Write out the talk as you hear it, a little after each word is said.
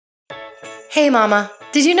Hey mama,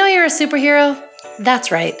 did you know you're a superhero?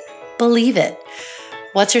 That's right, believe it.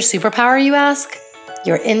 What's your superpower, you ask?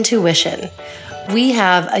 Your intuition. We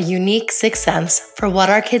have a unique sixth sense for what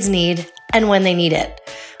our kids need and when they need it.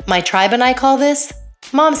 My tribe and I call this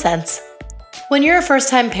mom sense. When you're a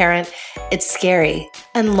first-time parent, it's scary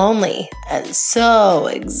and lonely and so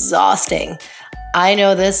exhausting. I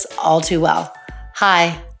know this all too well.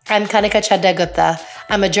 Hi, I'm Kanika Chadda Gupta.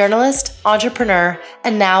 I'm a journalist, entrepreneur,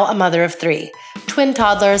 and now a mother of 3, twin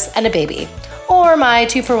toddlers and a baby, or my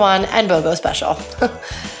 2-for-1 and BOGO special.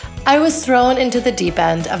 I was thrown into the deep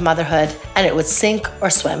end of motherhood, and it was sink or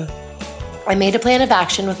swim. I made a plan of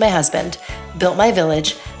action with my husband, built my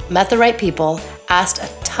village, met the right people, asked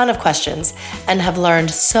a ton of questions, and have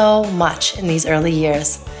learned so much in these early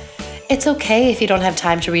years. It's okay if you don't have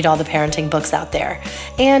time to read all the parenting books out there.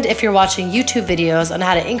 And if you're watching YouTube videos on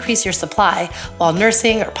how to increase your supply while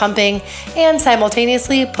nursing or pumping, and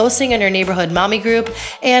simultaneously posting in your neighborhood mommy group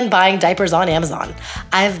and buying diapers on Amazon.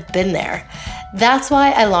 I've been there. That's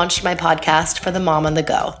why I launched my podcast for the mom on the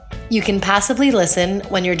go. You can passively listen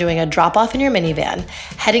when you're doing a drop-off in your minivan,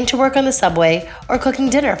 heading to work on the subway, or cooking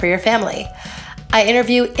dinner for your family. I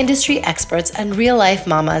interview industry experts and real-life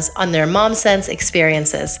mamas on their mom sense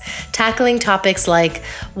experiences, tackling topics like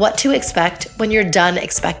what to expect when you're done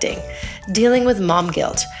expecting, dealing with mom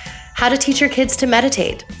guilt, how to teach your kids to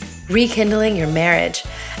meditate, rekindling your marriage,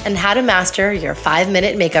 and how to master your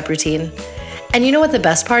 5-minute makeup routine. And you know what the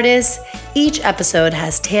best part is? Each episode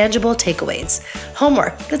has tangible takeaways,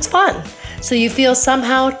 homework that's fun, so you feel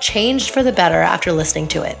somehow changed for the better after listening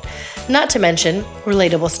to it. Not to mention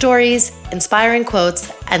relatable stories, inspiring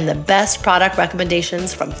quotes, and the best product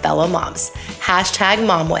recommendations from fellow moms.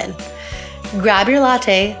 #MomWin. Grab your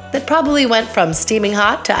latte that probably went from steaming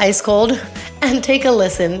hot to ice cold and take a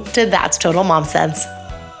listen to That's Total Mom Sense.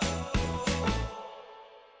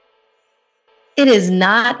 It is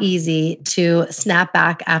not easy to snap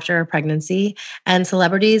back after a pregnancy, and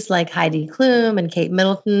celebrities like Heidi Klum and Kate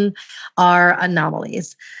Middleton are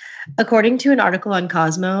anomalies. According to an article on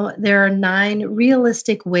Cosmo, there are 9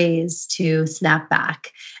 realistic ways to snap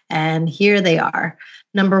back, and here they are.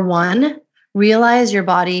 Number 1, realize your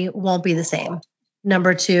body won't be the same.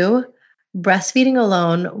 Number 2, breastfeeding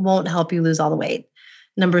alone won't help you lose all the weight.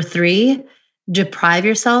 Number 3, deprive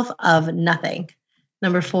yourself of nothing.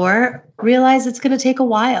 Number 4, realize it's going to take a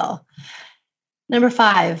while. Number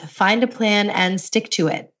 5, find a plan and stick to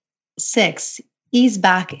it. 6, ease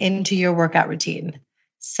back into your workout routine.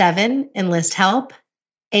 7, enlist help.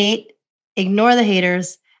 8, ignore the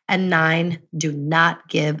haters. And 9, do not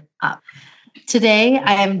give up. Today,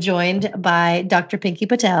 I am joined by Dr. Pinkey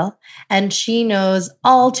Patel, and she knows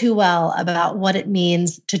all too well about what it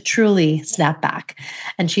means to truly snap back.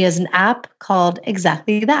 And she has an app called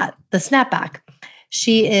exactly that, the SnapBack.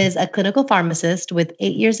 She is a clinical pharmacist with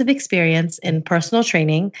 8 years of experience in personal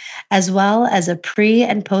training, as well as a pre-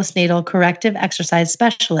 and postnatal corrective exercise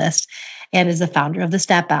specialist, and is the founder of the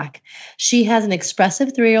SnapBack. She has an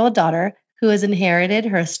expressive 3-year-old daughter who has inherited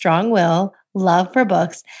her strong will, love for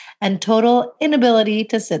books, and total inability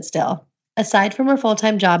to sit still. Aside from her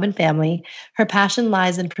full-time job and family, her passion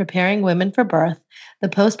lies in preparing women for birth, the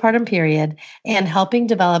postpartum period, and helping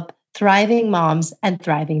develop thriving moms and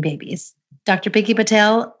thriving babies. Dr. Pinkey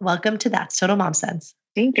Patel, welcome to That's Total Mom Sense.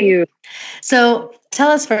 Thank you. So tell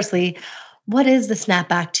us firstly, what is the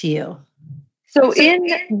snapback to you? So in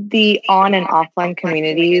the on and offline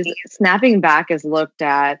communities, snapping back is looked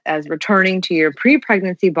at as returning to your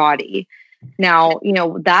pre-pregnancy body. Now,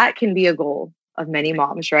 that can be a goal of many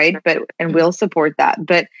moms, right? And we'll support that,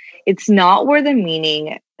 but it's not where the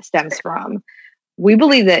meaning stems from. We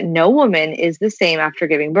believe that no woman is the same after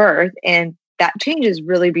giving birth, and that change is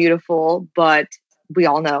really beautiful, but we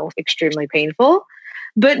all know extremely painful,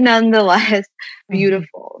 but nonetheless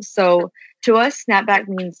beautiful. So to us, snapback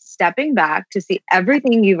means stepping back to see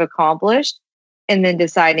everything you've accomplished and then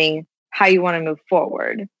deciding how you want to move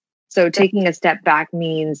forward. So taking a step back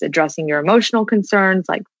means addressing your emotional concerns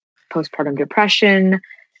like postpartum depression,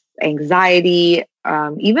 anxiety,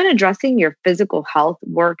 even addressing your physical health,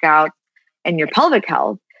 workout, and your pelvic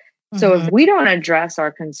health. So if we don't address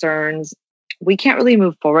our concerns, we can't really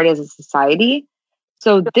move forward as a society.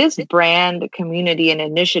 So this brand, community, and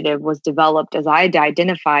initiative was developed as I had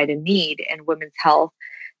identified a need in women's health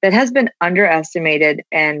that has been underestimated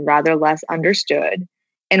and rather less understood.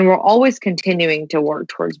 And we're always continuing to work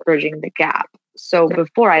towards bridging the gap. So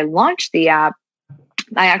before I launched the app,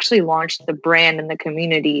 I actually launched the brand and the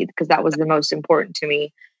community because that was the most important to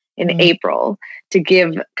me in April, to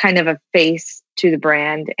give kind of a face to the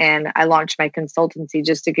brand. And I launched my consultancy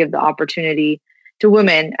just to give the opportunity to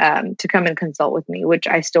women to come and consult with me, which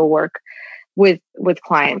I still work with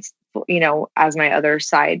clients, as my other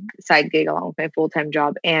side gig along with my full-time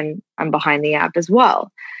job, and I'm behind the app as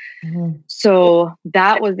well. Mhm. So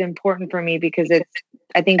that was important for me because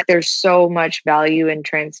I think there's so much value in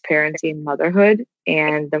transparency in motherhood,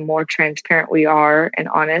 and the more transparent we are and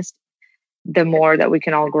honest, the more that we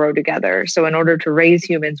can all grow together. So in order to raise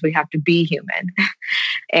humans, we have to be human.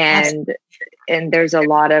 and there's a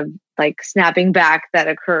lot of like snapping back that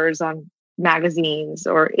occurs on magazines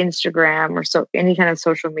or Instagram or so any kind of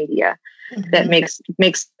social media that makes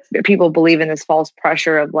people believe in this false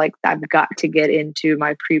pressure of like, I've got to get into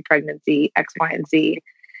my pre-pregnancy X, Y, and Z.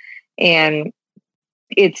 And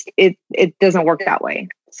it doesn't work that way.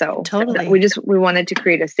 So Totally. we wanted to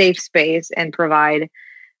create a safe space and provide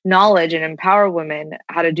knowledge and empower women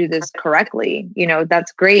how to do this correctly.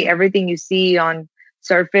 That's great. Everything you see on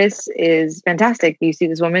surface is fantastic. You see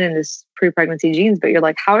this woman in this pre-pregnancy jeans, but you're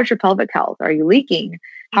like, how is your pelvic health? Are you leaking?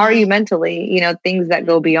 How are you mentally? Things that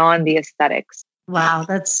go beyond the aesthetics. Wow,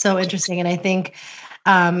 that's so interesting. And I think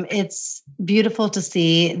it's beautiful to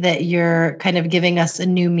see that you're kind of giving us a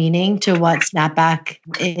new meaning to what SnapBack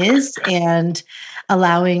is and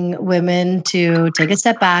allowing women to take a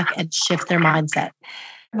step back and shift their mindset.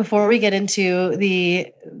 Before we get into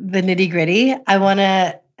the nitty gritty, I want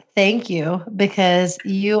to thank you because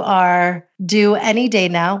you are due any day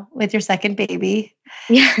now with your second baby.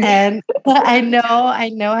 Yeah. And I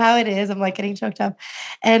know how it is. I'm like getting choked up.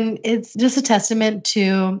 And it's just a testament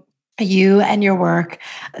to you and your work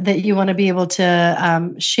that you want to be able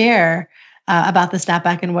to share about the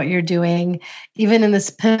SnapBack and what you're doing, even in this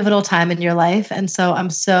pivotal time in your life. And so I'm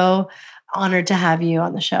so honored to have you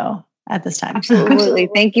on the show at this time. Absolutely.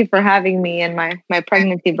 Thank you for having me and my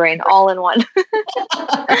pregnancy brain all in one.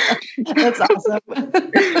 That's awesome.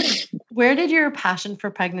 Where did your passion for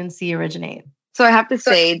pregnancy originate? So I have to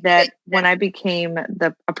say that when I became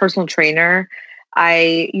a personal trainer,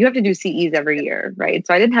 you have to do CEs every year, right?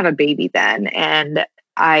 So I didn't have a baby then. And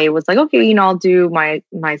I was like, okay, I'll do my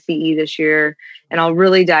CE this year and I'll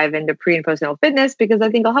really dive into pre and postnatal fitness because I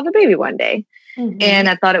think I'll have a baby one day. Mm-hmm. And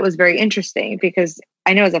I thought it was very interesting because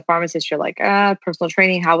I know as a pharmacist, you're like, personal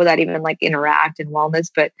training, how would that even like interact in wellness?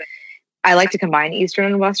 But I like to combine Eastern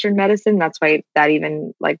and Western medicine. That's why that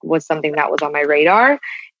even like was something that was on my radar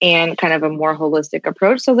and kind of a more holistic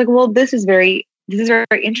approach. So I was like, well, this is very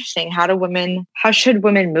interesting. How should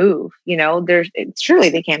women move? Surely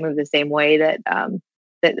they can't move the same way that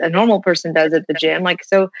a normal person does at the gym. Like,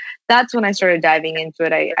 so that's when I started diving into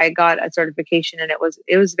it. I got a certification and it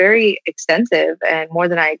was very extensive and more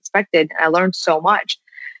than I expected. I learned so much.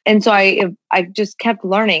 And so I just kept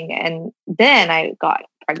learning. And then I got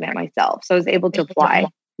pregnant myself. So I was able to apply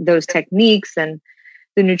those techniques and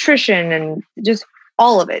the nutrition and just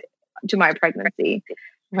all of it to my pregnancy.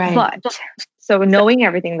 Right. But so knowing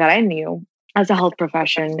everything that I knew as a health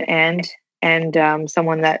profession and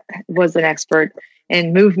someone that was an expert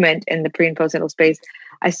in movement in the pre and postnatal space,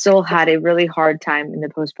 I still had a really hard time in the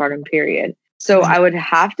postpartum period. So I would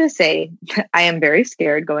have to say I am very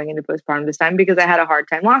scared going into postpartum this time because I had a hard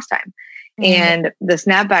time last time. And the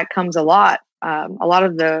SnapBack comes a lot. A lot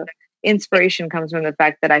of the inspiration comes from the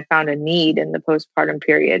fact that I found a need in the postpartum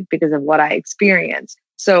period because of what I experienced.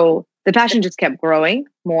 So the passion just kept growing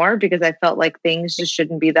more because I felt like things just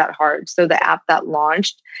shouldn't be that hard. So the app that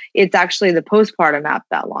launched, it's actually the postpartum app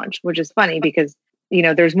that launched, which is funny because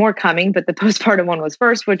there's more coming, but the postpartum one was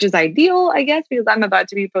first, which is ideal, I guess, because I'm about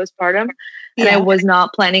to be postpartum and I was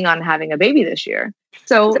not planning on having a baby this year.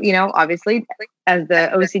 So, obviously, as the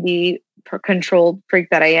OCD controlled freak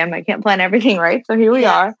that I am, I can't plan everything right. So here we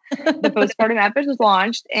are. The postpartum app was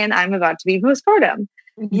launched and I'm about to be postpartum.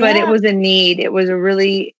 Yeah. But it was a need. It was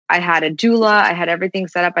I had a doula. I had everything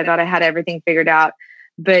set up. I thought I had everything figured out.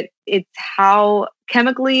 But it's how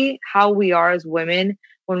we are as women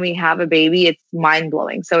when we have a baby, it's mind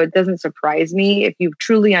blowing. So it doesn't surprise me if you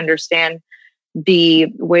truly understand the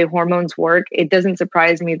way hormones work. It doesn't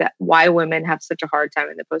surprise me that why women have such a hard time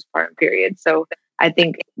in the postpartum period. So I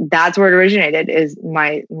think that's where it originated is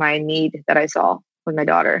my need that I saw with my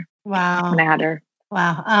daughter. Wow. When I had her.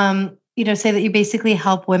 Wow. Say that you basically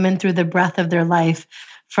help women through the breadth of their life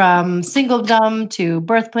from singledom to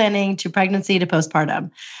birth planning to pregnancy to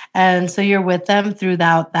postpartum. And so you're with them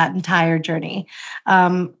throughout that entire journey.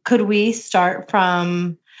 Could we start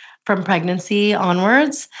from pregnancy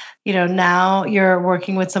onwards? Now you're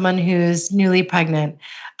working with someone who's newly pregnant.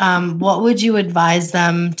 What would you advise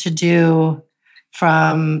them to do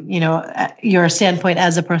from, your standpoint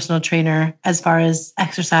as a personal trainer as far as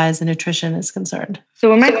exercise and nutrition is concerned? So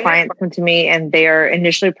when my clients come to me and they are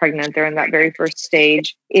initially pregnant, they're in that very first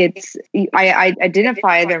stage, I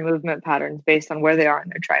identify their movement patterns based on where they are in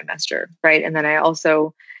their trimester, right? And then I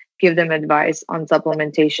also give them advice on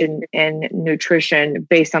supplementation and nutrition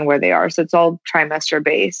based on where they are. So it's all trimester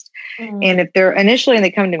based. And if they're initially and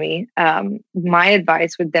they come to me, my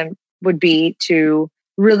advice would be to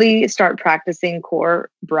really start practicing core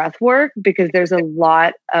breath work, because there's a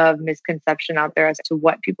lot of misconception out there as to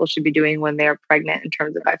what people should be doing when they're pregnant in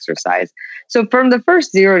terms of exercise. So from the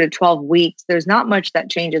first 0 to 12 weeks, there's not much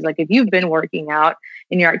that changes. Like if you've been working out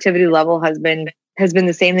and your activity level has been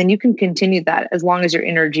the same, then you can continue that as long as your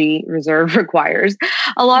energy reserve requires.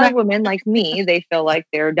 A lot of women like me, they feel like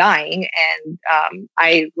they're dying. And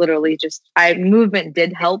movement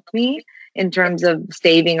did help me in terms of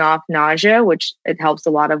staving off nausea, which it helps a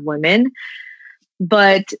lot of women.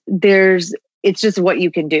 But it's just what you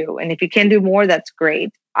can do. And if you can do more, that's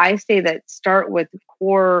great. I say that start with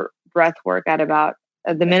core breath work at about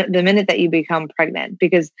the minute that you become pregnant,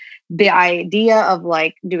 because the idea of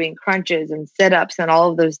like doing crunches and sit-ups and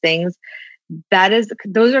all of those things,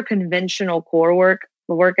 those are conventional core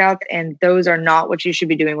workouts, and those are not what you should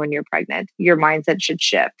be doing when you're pregnant. Your mindset should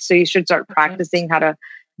shift. So you should start practicing how to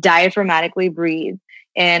diaphragmatically breathe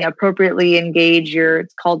and appropriately engage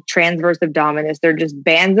it's called transverse abdominis. They're just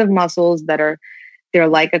bands of muscles they're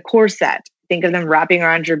like a corset. Think of them wrapping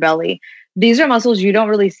around your belly. These are muscles you don't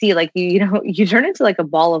really see. Like you turn into like a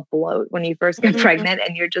ball of bloat when you first get pregnant,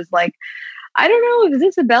 and you're just like, I don't know, is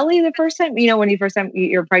this a belly the first time? When you first time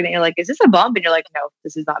you're pregnant, you're like, is this a bump? And you're like, no,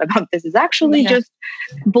 this is not a bump. This is actually just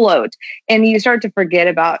bloat. And you start to forget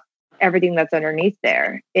about everything that's underneath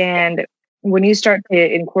there. And when you start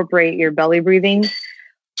to incorporate your belly breathing,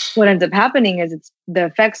 what ends up happening is the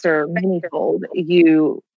effects are manifold.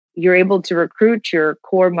 You're able to recruit your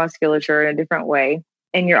core musculature in a different way.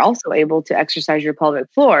 And you're also able to exercise your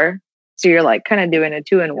pelvic floor. So you're like kind of doing a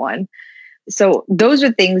 2-in-1. So those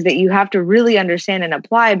are things that you have to really understand and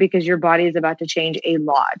apply, because your body is about to change a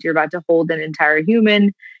lot. You're about to hold an entire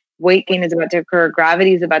human. Weight gain is about to occur.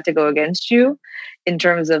 Gravity is about to go against you in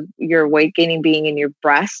terms of your weight gaining being in your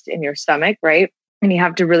breast, in your stomach, right? And you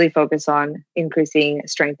have to really focus on increasing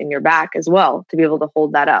strength in your back as well to be able to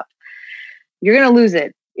hold that up. You're going to lose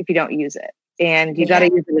it if you don't use it. And you got to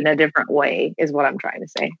use it in a different way is what I'm trying to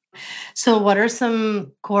say. So what are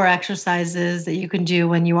some core exercises that you can do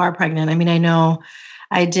when you are pregnant? I mean, I know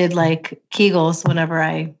I did like Kegels whenever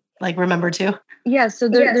I remember to. Yeah. So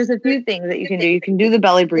there's a few things that you can do. You can do the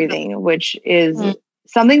belly breathing, which is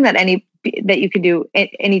something that you can do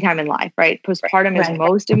anytime in life, right? Postpartum is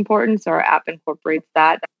most important. So our app incorporates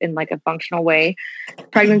that in like a functional way.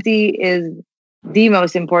 Pregnancy is the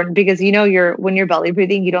most important, because when you're belly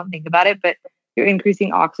breathing, you don't think about it, but you're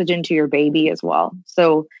increasing oxygen to your baby as well.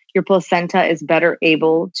 So your placenta is better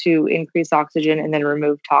able to increase oxygen and then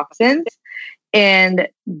remove toxins. And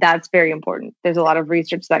that's very important. There's a lot of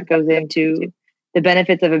research that goes into the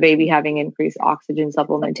benefits of a baby having increased oxygen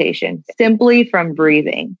supplementation simply from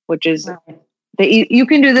breathing, which is you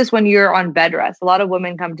can do this when you're on bed rest. A lot of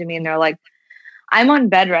women come to me and they're like, I'm on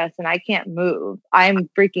bed rest and I can't move. I'm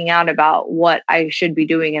freaking out about what I should be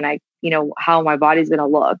doing and how my body's going to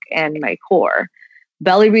look and my core.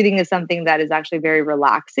 Belly breathing is something that is actually very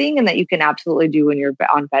relaxing and that you can absolutely do when you're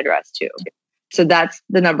on bed rest too. So that's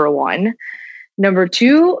the number one. Number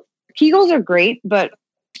two, Kegels are great, but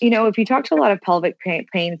if you talk to a lot of pelvic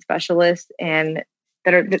pain specialists and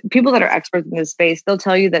people that are experts in this space, they'll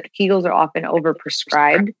tell you that Kegels are often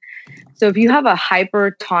overprescribed. So if you have a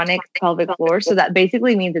hypertonic pelvic floor, so that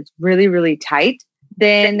basically means it's really, really tight,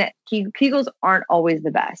 then Kegels aren't always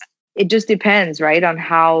the best. It just depends, right, on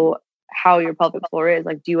how your pelvic floor is.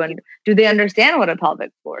 Like, do they understand what a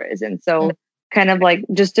pelvic floor is? And so kind of like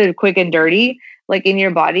just a quick and dirty, like in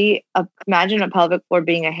your body, imagine a pelvic floor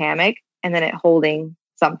being a hammock and then it holding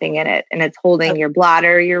something in it, and it's holding your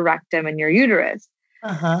bladder, your rectum, and your uterus.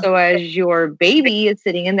 So as your baby is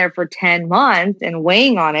sitting in there for 10 months and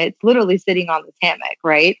weighing on it, it's literally sitting on this hammock,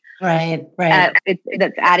 right? Right.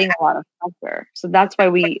 That's adding a lot of pressure. So that's why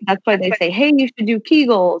they say, hey, you should do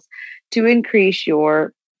Kegels to increase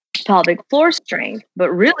your pelvic floor strength.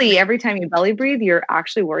 But really, every time you belly breathe, you're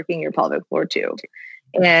actually working your pelvic floor too.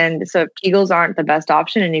 And so if Kegels aren't the best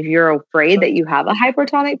option, and if you're afraid that you have a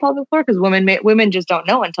hypertonic pelvic floor, because women just don't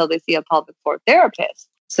know until they see a pelvic floor therapist.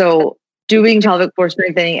 So doing pelvic floor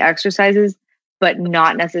strengthening exercises, but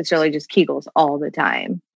not necessarily just Kegels all the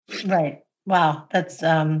time. Right. Wow. That's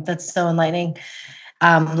so enlightening.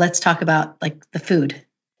 Let's talk about like the food.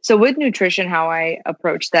 So with nutrition, how I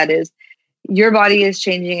approach that is your body is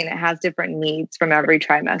changing and it has different needs from every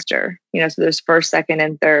trimester, so there's first, second,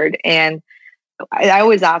 and third. And I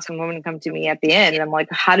always ask when women come to me at the end, and I'm like,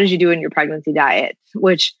 how did you do in your pregnancy diet?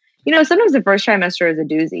 Which, sometimes the first trimester is a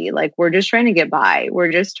doozy. Like, we're just trying to get by.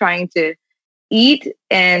 We're just trying to eat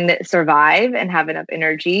and survive and have enough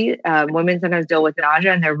energy. Women sometimes deal with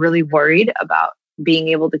nausea and they're really worried about being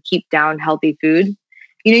able to keep down healthy food.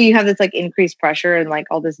 You have this like increased pressure and like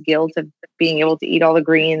all this guilt of being able to eat all the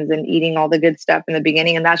greens and eating all the good stuff in the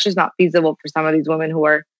beginning. And that's just not feasible for some of these women who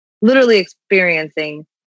are literally experiencing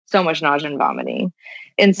so much nausea and vomiting.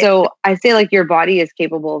 And so I say, like, your body is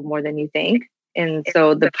capable of more than you think. And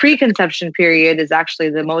so the preconception period is actually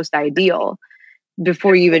the most ideal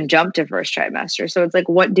before you even jump to first trimester. So it's like,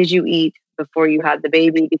 what did you eat before you had the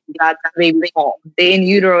baby? Because you got the baby home. The in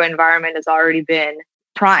utero environment has already been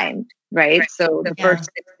primed, right? So the first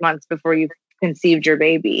 6 months before you conceived your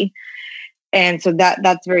baby. And so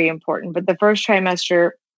that's very important. But the first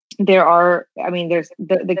trimester, there's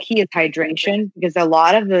the key is hydration, because a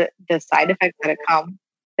lot of the side effects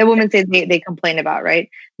that women say they complain about, right?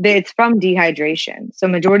 It's from dehydration. So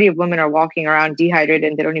majority of women are walking around dehydrated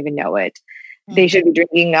and they don't even know it. They should be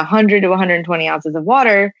drinking 100 to 120 ounces of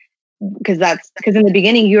water, because in the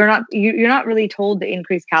beginning you're not really told to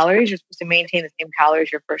increase calories. You're supposed to maintain the same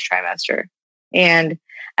calories your first trimester. And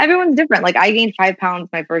everyone's different. Like, I gained 5 pounds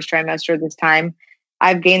my first trimester. This time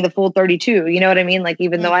I've gained the full 32. You know what I mean? Like,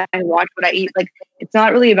 even though I watch what I eat, like, it's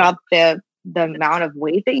not really about the amount of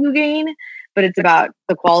weight that you gain, but it's about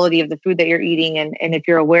the quality of the food that you're eating. And if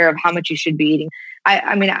you're aware of how much you should be eating.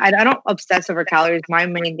 I don't obsess over calories. My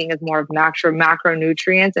main thing is more of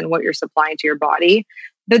macronutrients and what you're supplying to your body.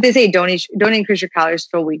 But they say don't increase your calories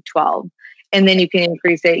till week 12. And then you can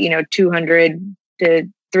increase it, 200 to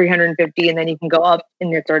 350, and then you can go up in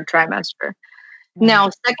your third trimester. Now,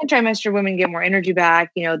 second trimester, women get more energy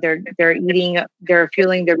back. They're eating, they're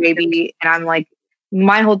fueling their baby. And I'm like,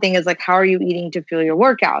 my whole thing is like, how are you eating to fuel your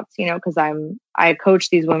workouts? Because I coach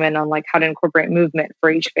these women on like how to incorporate movement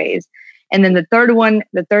for each phase. And then the third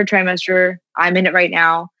trimester, I'm in it right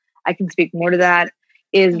now. I can speak more to that,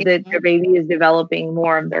 is that their baby is developing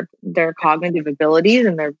more of their cognitive abilities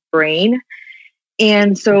in their brain.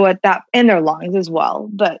 And so and their lungs as well.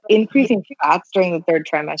 But increasing fats during the third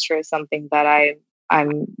trimester is something that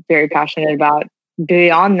I'm very passionate about.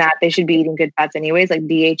 Beyond that, they should be eating good fats anyways, like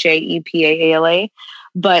DHA, EPA, ALA.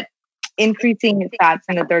 But increasing fats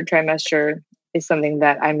in the third trimester is something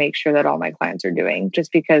that I make sure that all my clients are doing,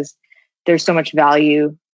 just because there's so much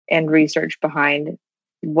value and research behind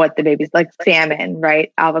what the baby's like. Salmon,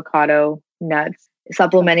 right? Avocado, nuts,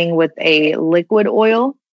 supplementing with a liquid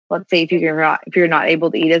oil. Let's say if you're not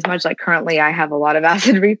able to eat as much, like currently I have a lot of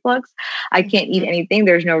acid reflux. I can't eat anything.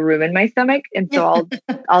 There's no room in my stomach. And so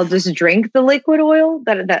I'll just drink the liquid oil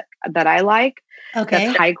that I like. Okay.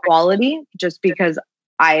 That's high quality, just because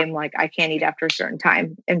I am like, I can't eat after a certain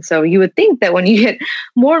time. And so you would think that when you get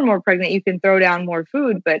more and more pregnant, you can throw down more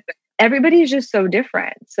food, but everybody's just so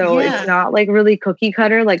different. So it's not like really cookie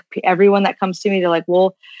cutter. Like, everyone that comes to me, they're like,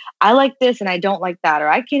 well, I like this and I don't like that. Or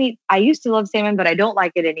I can't eat, I used to love salmon, but I don't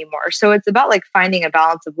like it anymore. So it's about like finding a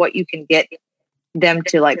balance of what you can get them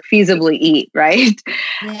to like feasibly eat. Right.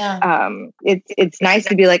 Yeah. It's nice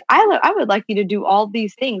to be like, I would like you to do all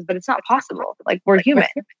these things, but it's not possible. Like, we're human.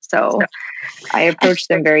 So I approach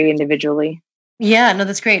them very individually. Yeah, no,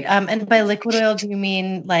 that's great. And by liquid oil, do you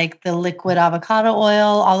mean like the liquid avocado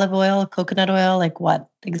oil, olive oil, coconut oil? Like, what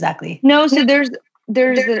exactly? No, so there's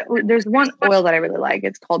one oil that I really like.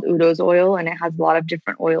 It's called Udo's oil, and it has a lot of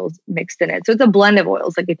different oils mixed in it. So it's a blend of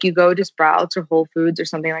oils. Like, if you go to Sprouts or Whole Foods or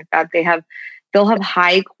something like that, they'll have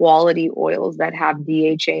high quality oils that have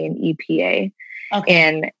DHA and EPA.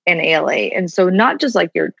 Okay. And ALA. And so not just like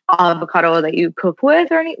your avocado that you cook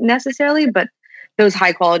with or necessarily, but those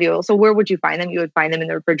high quality oils. So where would you find them? You would find them in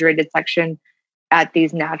the refrigerated section at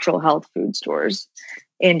these natural health food stores,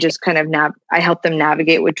 and just kind of I help them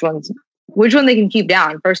navigate which one they can keep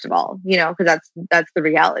down, first of all, because that's the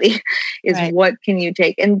reality is right. What can you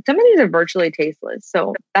take? And some of these are virtually tasteless.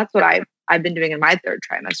 So that's what I've been doing in my third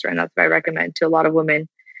trimester. And that's what I recommend to a lot of women.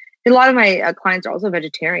 A lot of my clients are also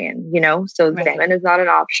vegetarian, so right. Salmon is not an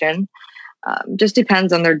option. Just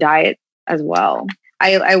depends on their diet as well.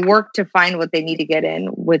 I work to find what they need to get in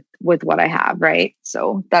with what I have, right?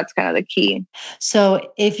 So that's kind of the key.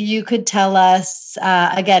 So if you could tell us,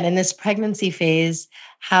 again, in this pregnancy phase,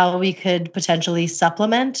 how we could potentially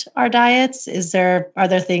supplement our diets, are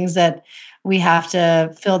there things that we have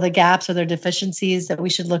to fill the gaps, or there deficiencies that we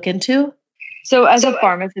should look into? So as a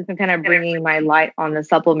pharmacist, I'm kind of bringing my light on the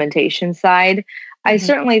supplementation side. I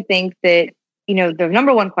certainly think that, the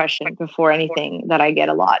number one question before anything that I get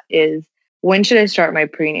a lot is, when should I start my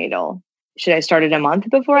prenatal? Should I start it a month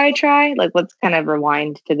before I try? Like, let's kind of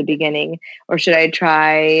rewind to the beginning. Or should I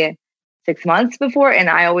try 6 months before? And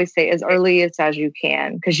I always say as early as you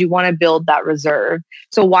can, because you want to build that reserve.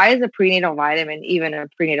 So why is a prenatal vitamin even a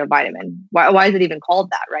prenatal vitamin? Why is it even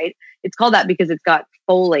called that, right? It's called that because it's got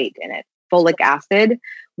folate in it, folic acid,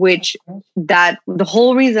 which that the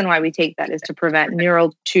whole reason why we take that is to prevent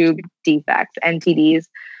neural tube defects, NTDs.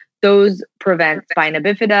 Those prevent spina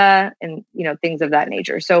bifida and, things of that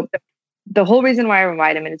nature. So the whole reason why a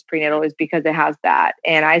vitamin is prenatal is because it has that.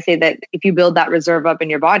 And I say that if you build that reserve up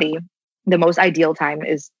in your body, the most ideal time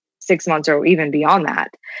is 6 months or even beyond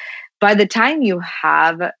that. By the time you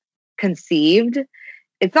have conceived,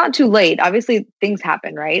 it's not too late. Obviously, things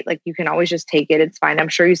happen, right? Like you can always just take it. It's fine. I'm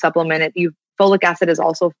sure you supplement it. Folic acid is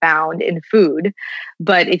also found in food.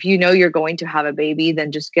 But if you know you're going to have a baby,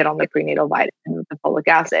 then just get on the prenatal vitamin with the folic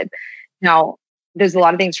acid. Now, there's a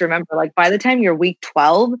lot of things to remember. Like by the time you're week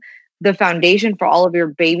 12, the foundation for all of your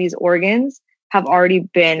baby's organs have already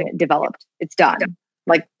been developed. It's done.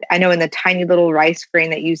 Like I know in the tiny little rice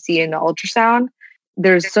grain that you see in the ultrasound,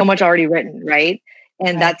 there's so much already written, right?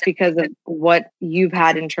 And that's because of what you've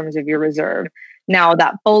had in terms of your reserve. Now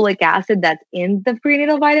that folic acid that's in the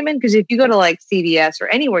prenatal vitamin, because if you go to like CVS or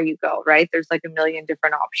anywhere you go, right, there's like a million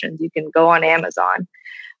different options. You can go on Amazon,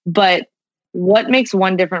 but what makes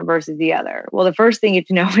one different versus the other? Well, the first thing you have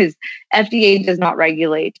to know is FDA does not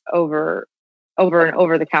regulate over an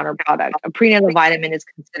over-the-counter product. A prenatal vitamin is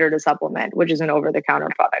considered a supplement, which is an over-the-counter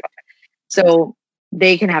product. So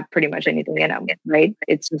they can have pretty much anything in them, right?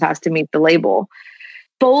 It just has to meet the label.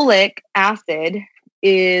 Folic acid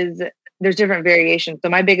there's different variations. So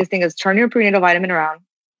my biggest thing is turn your prenatal vitamin around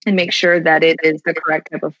and make sure that it is the correct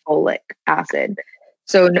type of folic acid.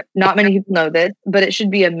 So not many people know this, but it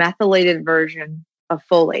should be a methylated version of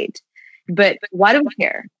folate. But why do we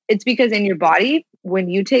care? It's because in your body, when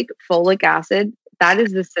you take folic acid, that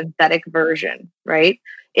is the synthetic version, right?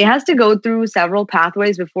 It has to go through several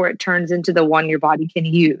pathways before it turns into the one your body can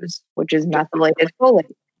use, which is methylated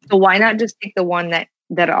folate. So why not just take the one that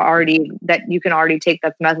you can already take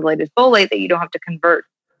that's methylated folate that you don't have to convert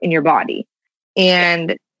in your body?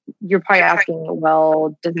 And you're probably asking,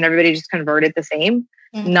 well, doesn't everybody just convert it the same?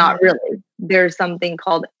 Mm-hmm. Not really. There's something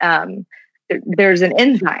called there's an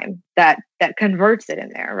enzyme that converts it in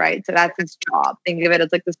there, right? So that's its job. Think of it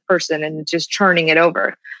as like this person and just churning it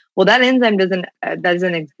over. Well, that enzyme doesn't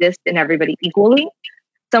exist in everybody equally.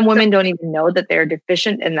 Some women don't even know that they're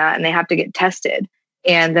deficient in that, and they have to get tested.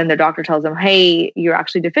 And then the doctor tells them, hey, you're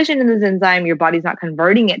actually deficient in this enzyme. Your body's not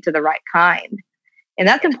converting it to the right kind. And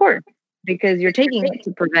that's important because you're taking it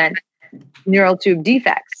to prevent neural tube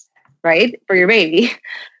defects, right, for your baby,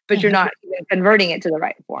 but you're not even converting it to the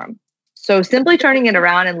right form. So simply turning it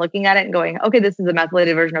around and looking at it and going, okay, this is a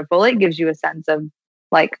methylated version of folate gives you a sense of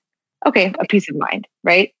like, okay, a peace of mind,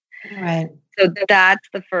 right? Right. So that's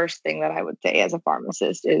the first thing that I would say as a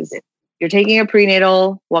pharmacist is you're taking a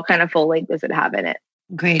prenatal, what kind of folate does it have in it?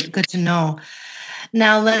 Great. Good to know.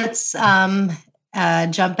 Now let's jump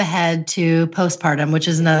ahead to postpartum, which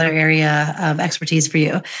is another area of expertise for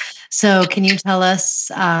you. So can you tell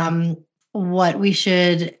us what we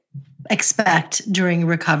should expect during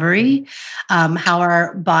recovery, how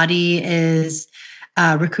our body is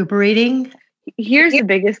recuperating? Here's the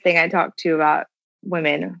biggest thing I talk to about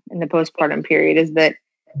women in the postpartum period is that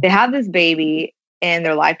they have this baby and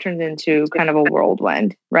their life turns into kind of a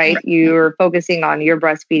whirlwind, right? You're focusing on your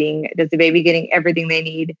breastfeeding. Is the baby getting everything they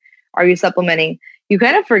need? Are you supplementing? You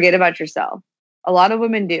kind of forget about yourself. A lot of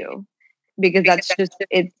women do because that's just,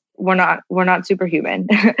 we're not superhuman.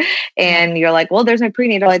 And you're like, well, there's my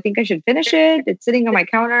prenatal. I think I should finish it. It's sitting on my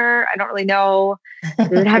counter. I don't really know.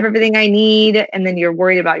 Does it have everything I need? And then you're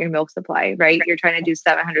worried about your milk supply, right? You're trying to do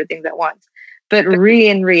 700 things at once. But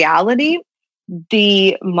in reality,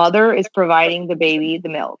 the mother is providing the baby the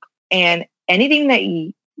milk, and anything that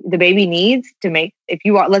the baby needs to make, if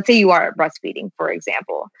you are, let's say you are breastfeeding, for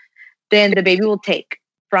example, then the baby will take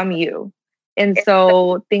from you. And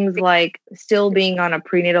so things like still being on a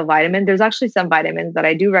prenatal vitamin, there's actually some vitamins that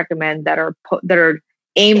I do recommend that are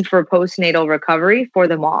aimed for postnatal recovery for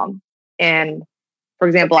the mom. And for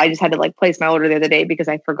example, I just had to like place my order the other day because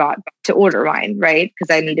I forgot to order mine, right?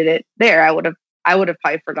 Because I needed it there. I would have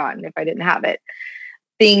probably forgotten if I didn't have it.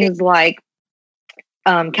 Things like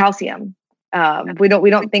calcium. We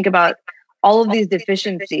don't think about all of these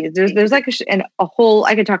deficiencies. There's like a whole,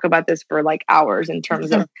 I could talk about this for like hours in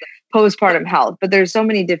terms of postpartum health, but there's so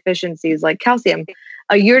many deficiencies like calcium.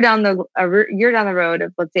 A year down the road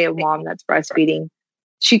of, let's say, a mom that's breastfeeding,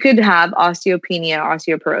 she could have osteopenia,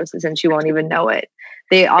 osteoporosis, and she won't even know it.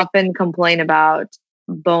 They often complain about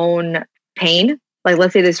bone pain. Like,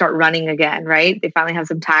 let's say they start running again, right? They finally have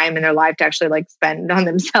some time in their life to actually like spend on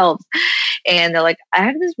themselves. And they're like, I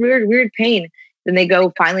have this weird pain. Then they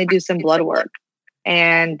go finally do some blood work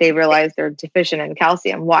and they realize they're deficient in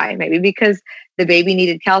calcium. Why? Maybe because the baby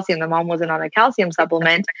needed calcium. The mom wasn't on a calcium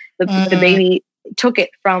supplement. The baby took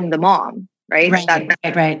it from the mom, right?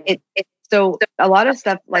 Right. So a lot of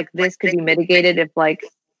stuff like this could be mitigated if, like,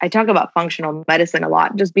 I talk about functional medicine a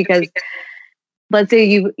lot, just because let's say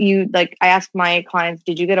you like, I ask my clients,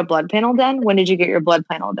 did you get a blood panel done? When did you get your blood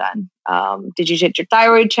panel done? Did you get your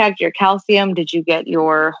thyroid checked, your calcium? Did you get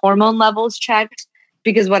your hormone levels checked?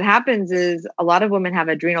 Because what happens is a lot of women have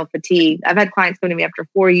adrenal fatigue. I've had clients come to me after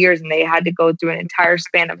 4 years and they had to go through an entire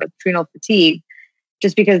span of adrenal fatigue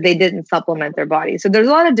just because they didn't supplement their body. So there's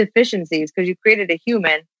a lot of deficiencies because you created a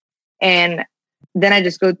human. And then I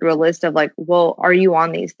just go through a list of like, well, are you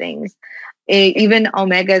on these things? Even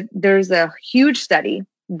omega, there's a huge study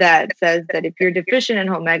that says that if you're deficient in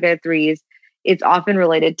omega 3s, it's often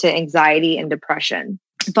related to anxiety and depression.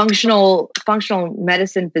 Functional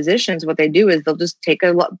medicine physicians, what they do is they'll just take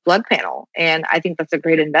a blood panel. And I think that's a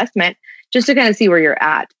great investment just to kind of see where you're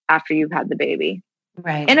at after you've had the baby.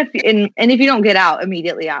 Right. And if you don't get out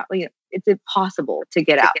immediately out, it's impossible to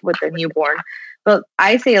get out with a newborn. But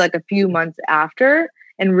I say like a few months after,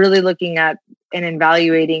 and really looking at and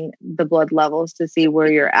evaluating the blood levels to see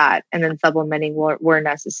where you're at, and then supplementing where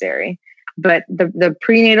necessary. But the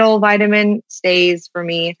prenatal vitamin stays for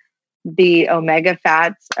me. The omega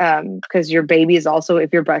fats, because your baby is also,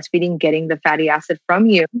 if you're breastfeeding, getting the fatty acid from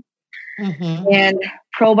you. Mm-hmm. And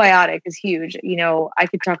probiotic is huge. I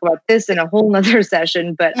could talk about this in a whole nother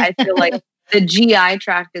session, but I feel like the GI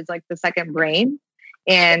tract is like the second brain.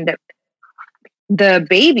 And the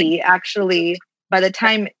baby actually, by the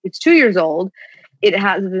time it's 2 years old, it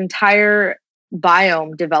has its entire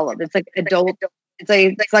biome developed. It's like adult.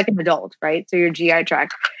 It's like an adult, right? So your GI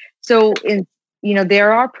tract. So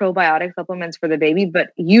there are probiotic supplements for the baby, but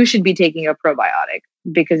you should be taking a probiotic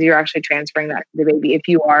because you're actually transferring that to the baby if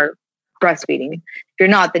you are breastfeeding. If you're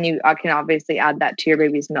not, then you can obviously add that to your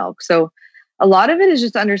baby's milk. So a lot of it is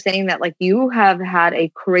just understanding that like you have had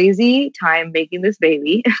a crazy time making this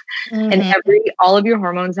baby, and all of your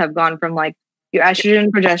hormones have gone from like your estrogen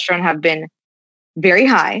and progesterone have been very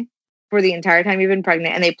high for the entire time you've been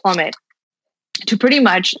pregnant, and they plummet to pretty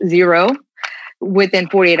much zero within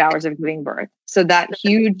 48 hours of giving birth. So that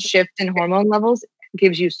huge shift in hormone levels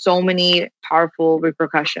gives you so many powerful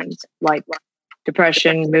repercussions like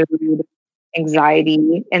depression, mood,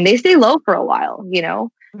 anxiety, and they stay low for a while,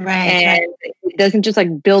 and it doesn't just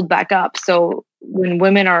like build back up. So when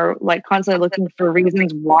women are like constantly looking for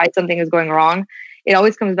reasons why something is going wrong, it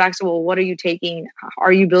always comes back to, well, what are you taking?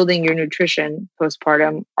 Are you building your nutrition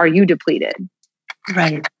postpartum? Are you depleted?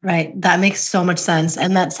 Right. That makes so much sense.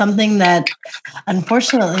 And that's something that,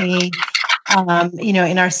 unfortunately,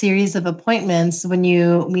 in our series of appointments, when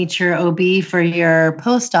you meet your OB for your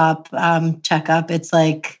post-op checkup, it's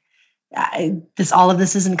like all of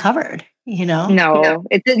this isn't covered, No,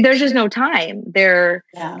 there's just no time.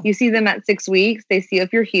 You see them at 6 weeks. They see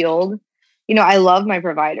if you're healed. I love my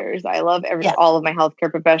providers. I love all of my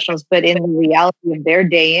healthcare professionals, but in the reality of their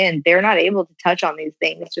day in, they're not able to touch on these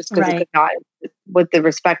things just because it's not with the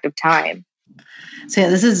respect of time. So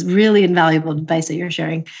this is really invaluable advice that you're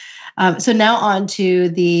sharing. So now on to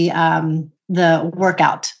the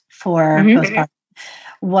workout for postpartum.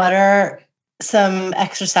 What are some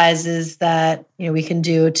exercises that we can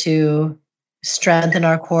do to strengthen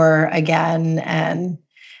our core again, and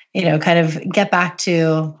kind of get back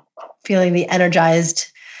to feeling the energized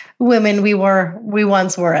women we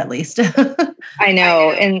once were, at least? I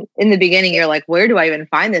know. And in the beginning, you're like, where do I even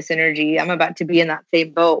find this energy? I'm about to be in that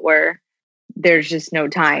same boat where there's just no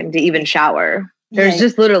time to even shower. There's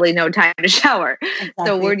just literally no time to shower. Exactly.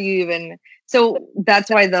 So where do you even... So that's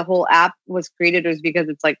why the whole app was created, was because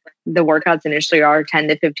it's like the workouts initially are 10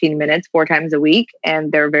 to 15 minutes, 4 times a week,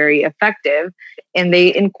 and they're very effective. And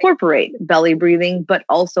they incorporate belly breathing, but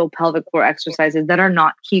also pelvic floor exercises that are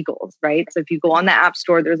not Kegels, right? So if you go on the app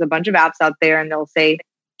store, there's a bunch of apps out there and they'll say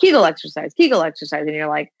Kegel exercise. And you're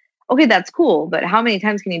like, okay, that's cool. But how many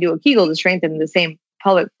times can you do a Kegel to strengthen the same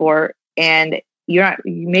pelvic floor? And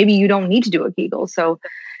maybe you don't need to do a Kegel. So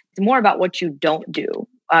it's more about what you don't do.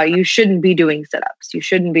 You shouldn't be doing sit-ups. You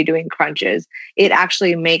shouldn't be doing crunches. It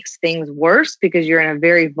actually makes things worse because you're in a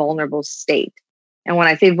very vulnerable state. And when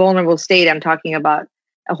I say vulnerable state, I'm talking about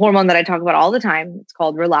a hormone that I talk about all the time. It's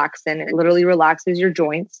called relaxin. It literally relaxes your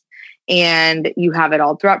joints. And you have it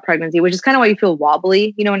all throughout pregnancy, which is kind of why you feel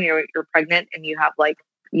wobbly, when you're pregnant and you have like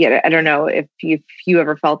I don't know if you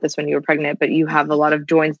ever felt this when you were pregnant, but you have a lot of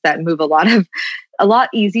joints that move a lot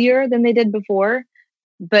easier than they did before.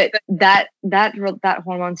 But that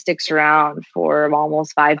hormone sticks around for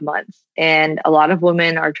almost 5 months. And a lot of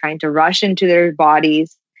women are trying to rush into their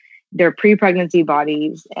bodies, their pre-pregnancy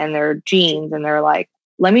bodies and their genes. And they're like,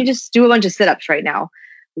 let me just do a bunch of sit-ups right now.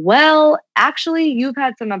 Well, actually, you've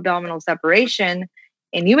had some abdominal separation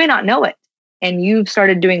and you may not know it. And you've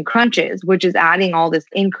started doing crunches, which is adding all this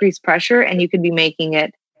increased pressure, and you could be making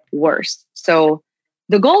it worse. So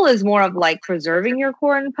the goal is more of like preserving your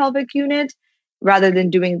core and pelvic unit rather than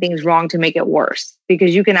doing things wrong to make it worse,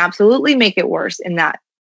 because you can absolutely make it worse in that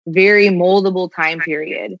very moldable time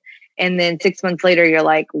period. And then 6 months later, you're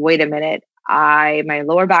like, wait a minute, my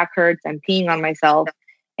lower back hurts, I'm peeing on myself.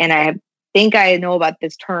 And I think I know about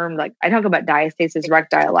this term. Like I talk about diastasis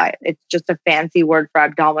recti. It's just a fancy word for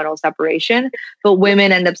abdominal separation, but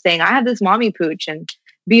women end up saying, I have this mommy pooch. And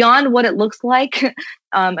beyond what it looks like,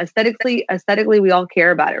 aesthetically, we all care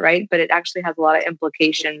about it, right? But it actually has a lot of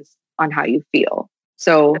implications on how you feel.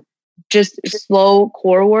 So just slow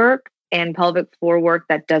core work and pelvic floor work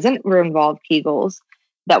that doesn't involve Kegels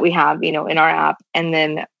that we have, in our app. And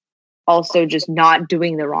then also just not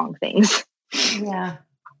doing the wrong things. Yeah,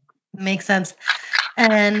 makes sense.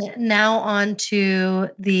 And now on to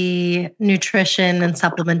the nutrition and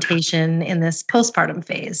supplementation in this postpartum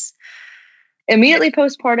phase. Immediately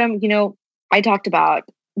postpartum, I talked about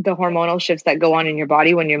the hormonal shifts that go on in your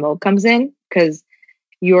body when your milk comes in, because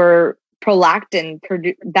your prolactin,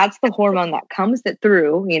 that's the hormone that comes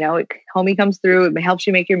through, homie comes through, it helps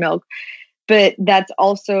you make your milk, but that's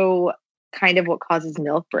also kind of what causes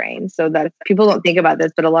milk brain. So that people don't think about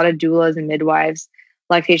this, but a lot of doulas and midwives,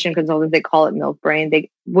 lactation consultants, they call it milk brain.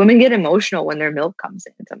 Women get emotional when their milk comes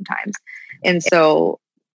in sometimes. And so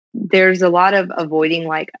there's a lot of avoiding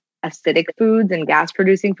like acidic foods and gas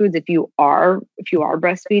producing foods if you are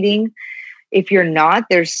breastfeeding. If you're not,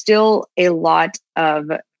 there's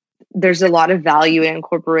a lot of value in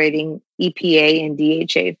incorporating EPA and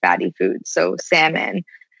DHA fatty foods. So salmon,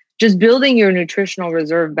 just building your nutritional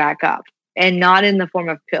reserve back up, and not in the form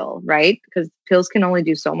of pill, right? Because pills can only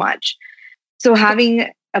do so much. So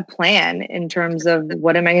having a plan in terms of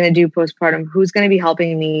what am I going to do postpartum? Who's going to be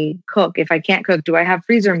helping me cook? If I can't cook, do I have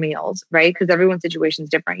freezer meals, right? Because everyone's situation is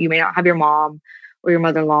different. You may not have your mom or your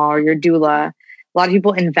mother-in-law or your doula. A lot of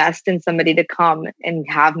people invest in somebody to come and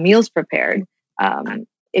have meals prepared.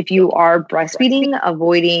 If you are breastfeeding,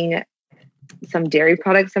 avoiding some dairy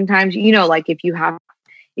products sometimes, like if you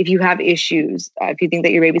have issues, if you think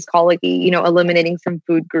that your baby's colicky, eliminating some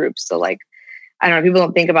food groups. So like, I don't know, people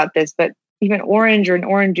don't think about this, but even orange or an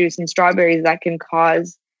orange juice and strawberries, that can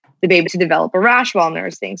cause the baby to develop a rash while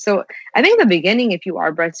nursing. So I think in the beginning, if you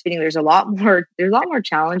are breastfeeding, there's a lot more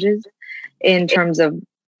challenges in terms of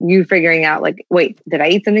you figuring out like, wait, did I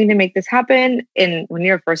eat something to make this happen? And when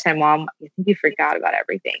you're a first time mom, I think you freak out about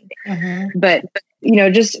everything. Mm-hmm. But,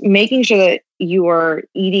 just making sure that you are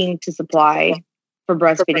eating to supply for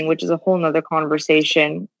breastfeeding, which is a whole nother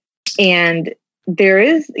conversation. And there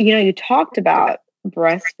is, you talked about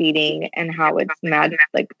breastfeeding and how it's magic,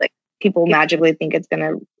 like people magically think it's going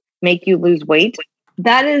to make you lose weight.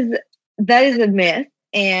 That is a myth.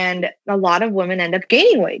 And a lot of women end up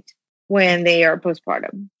gaining weight when they are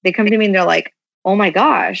postpartum. They come to me and they're like, oh my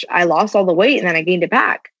gosh, I lost all the weight and then I gained it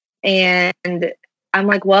back. And I'm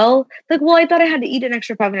like, well, I thought I had to eat an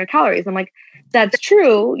extra 500 calories. I'm like, that's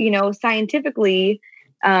true. Scientifically,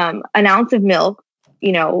 an ounce of milk,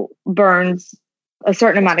 burns a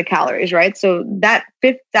certain amount of calories, right? So that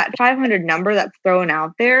 500 number that's thrown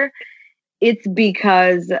out there, it's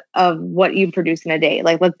because of what you produce in a day.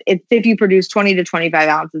 Like it's if you produce 20 to 25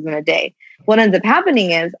 ounces in a day. What ends up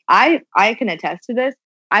happening is I can attest to this.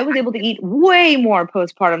 I was able to eat way more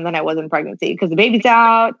postpartum than I was in pregnancy because the baby's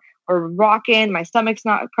out, we're rocking, my stomach's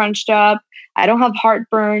not crunched up, I don't have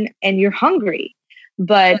heartburn, and you're hungry.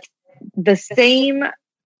 But the same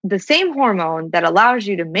hormone that allows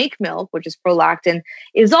you to make milk, which is prolactin,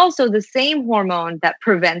 is also the same hormone that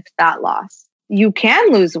prevents fat loss. You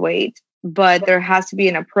can lose weight, but there has to be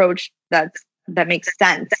an approach that makes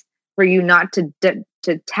sense for you not to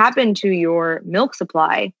tap into your milk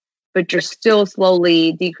supply, but you're still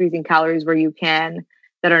slowly decreasing calories where you can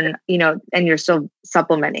that are, and you're still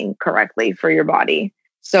supplementing correctly for your body.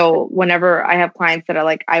 So whenever I have clients that are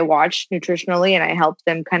like, I watch nutritionally and I help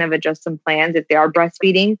them kind of adjust some plans if they are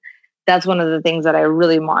breastfeeding, that's one of the things that I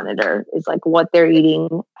really monitor is like what they're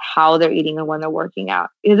eating, how they're eating, and when they're working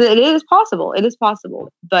out. It is possible. It is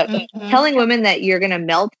possible. But telling women that you're going to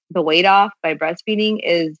melt the weight off by breastfeeding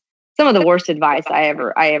is some of the worst advice I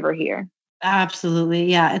ever hear. Absolutely.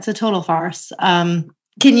 Yeah. It's a total farce.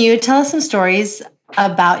 Can you tell us some stories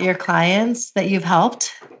about your clients that you've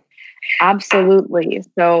helped? Absolutely.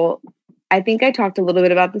 So I think I talked a little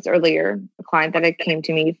bit about this earlier. A client that came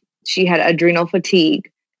to me, she had adrenal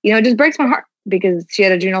fatigue. It just breaks my heart because she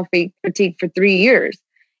had adrenal fatigue for 3 years.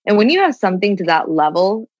 And when you have something to that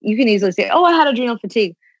level, you can easily say, "Oh, I had adrenal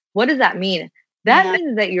fatigue." What does that mean? That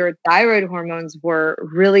means that your thyroid hormones were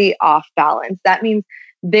really off balance. That means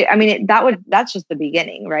that's just the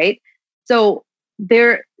beginning, right? So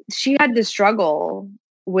she had to struggle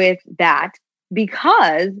with that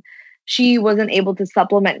because she wasn't able to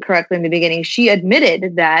supplement correctly in the beginning. She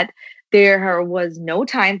admitted that there was no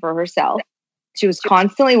time for herself. She was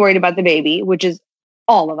constantly worried about the baby, which is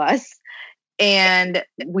all of us. And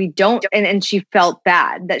we don't, and she felt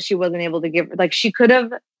bad that she wasn't able to give, like she could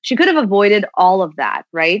have avoided all of that,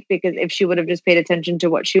 right? Because if she would have just paid attention to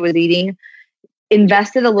what she was eating,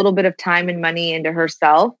 invested a little bit of time and money into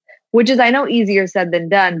herself, which is, I know, easier said than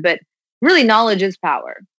done, but really knowledge is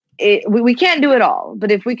power. We can't do it all,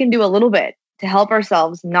 but if we can do a little bit to help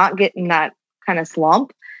ourselves not get in that kind of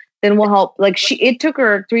slump, then we'll help. It took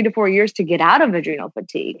her 3 to 4 years to get out of adrenal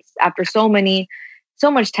fatigue after so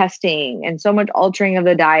much testing and so much altering of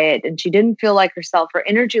the diet. And she didn't feel like herself. Her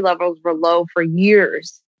energy levels were low for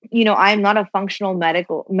years. I'm not a functional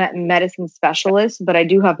medicine specialist, but I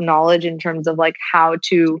do have knowledge in terms of like how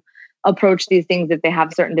to approach these things if they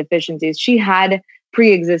have certain deficiencies. She had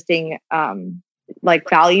pre-existing like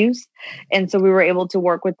values. And so we were able to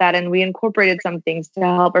work with that, and we incorporated some things to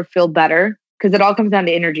help her feel better, because it all comes down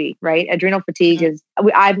to energy, right? Adrenal fatigue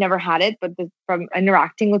I've never had it, but from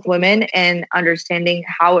interacting with women and understanding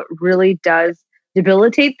how it really does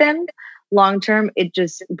debilitate them long-term, it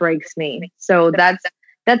just breaks me. So that's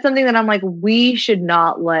something that I'm like, we should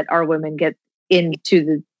not let our women get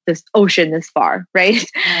into this ocean this far, right?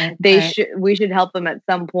 We should help them at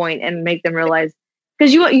some point and make them realize,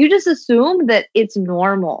 because you just assume that it's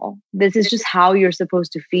normal. This is just how you're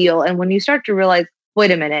supposed to feel. And when you start to realize,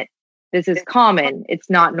 wait a minute, this is common, it's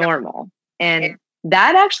not normal. And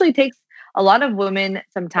that actually takes a lot of women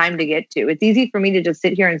some time to get to. It's easy for me to just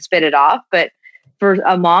sit here and spit it off, but for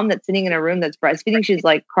a mom that's sitting in a room that's breastfeeding, she's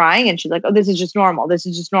like crying and she's like, "Oh, this is just normal. This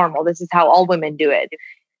is just normal. This is how all women do it."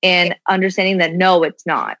 And understanding that no, it's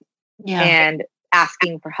not. Yeah. And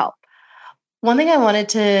asking for help. One thing I wanted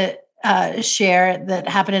to share that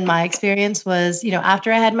happened in my experience was,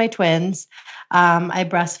 after I had my twins, I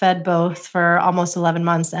breastfed both for almost 11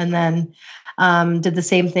 months, and then did the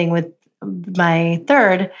same thing with my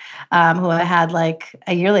third, who I had like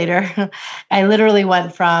a year later. I literally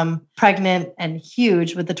went from pregnant and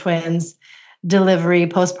huge with the twins, delivery,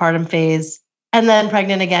 postpartum phase, and then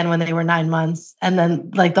pregnant again when they were 9 months, and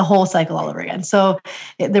then like the whole cycle all over again. So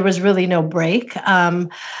there was really no break.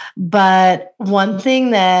 But one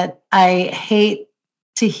thing that I hate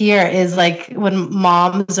to hear is like when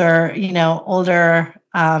moms or, older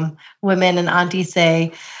women and aunties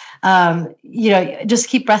say, just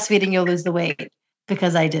keep breastfeeding, you'll lose the weight,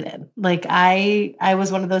 because I didn't. Like I was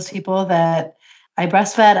one of those people that I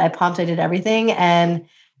breastfed, I pumped, I did everything. And,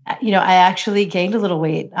 I actually gained a little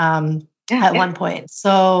weight at one point.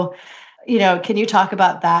 So, can you talk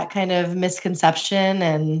about that kind of misconception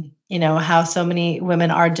and, how so many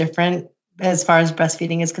women are different as far as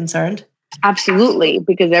breastfeeding is concerned? Absolutely,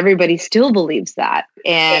 because everybody still believes that.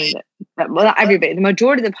 And not everybody, the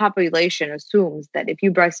majority of the population assumes that if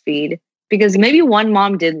you breastfeed, because maybe one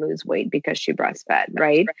mom did lose weight because she breastfed,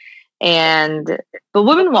 right? But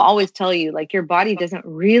women will always tell you, like, your body doesn't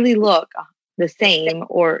really look the same,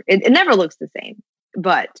 or it never looks the same.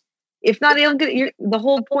 But if not, the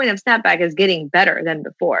whole point of SnapBack is getting better than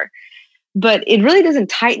before. But it really doesn't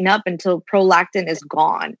tighten up until prolactin is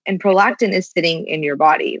gone. And prolactin is sitting in your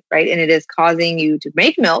body, right? And it is causing you to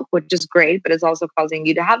make milk, which is great, but it's also causing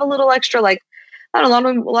you to have a little extra, like, I don't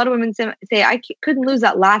know, a lot of women say, I couldn't lose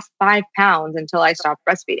that last 5 pounds until I stopped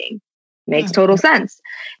breastfeeding. Makes total sense.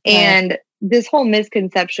 Right. And this whole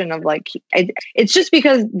misconception of like, it's just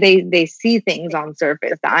because they see things on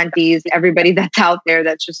surface, the aunties, everybody that's out there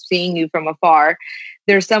that's just seeing you from afar.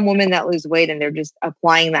 There's some women that lose weight and they're just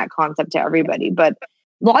applying that concept to everybody. But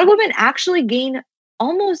a lot of women actually gain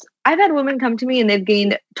I've had women come to me and they've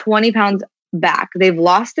gained 20 pounds back. They've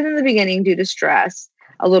lost it in the beginning due to stress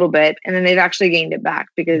a little bit. And then they've actually gained it back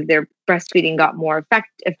because their breastfeeding got more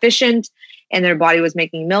efficient and their body was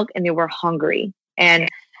making milk and they were hungry. And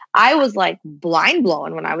I was like blind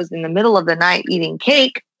blown when I was in the middle of the night eating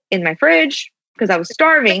cake in my fridge because I was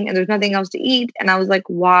starving and there's nothing else to eat. And I was like,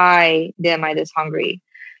 why am I this hungry?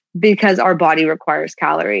 Because our body requires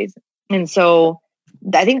calories. And so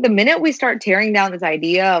I think the minute we start tearing down this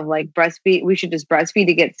idea of like we should just breastfeed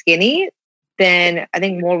to get skinny, then I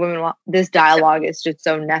think more women want this dialogue is just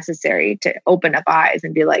so necessary to open up eyes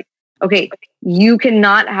and be like, okay, you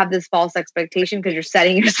cannot have this false expectation because you're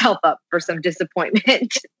setting yourself up for some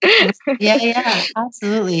disappointment. Yeah,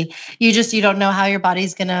 absolutely. You don't know how your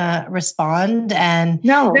body's gonna respond, and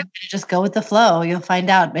No. just go with the flow. You'll find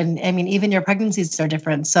out. And I mean, even your pregnancies are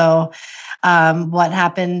different. So what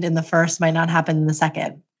happened in the first might not happen in the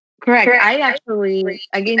second. Correct.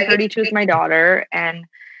 I gained 32 with my daughter and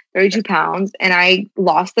 32 pounds, and I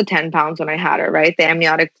lost the 10 pounds when I had her, right? The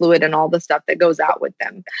amniotic fluid and all the stuff that goes out with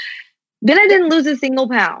them. Then I didn't lose a single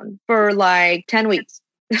pound for like 10 weeks.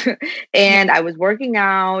 And I was working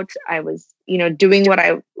out. I was, doing what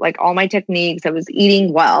I like, all my techniques. I was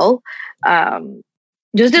eating well.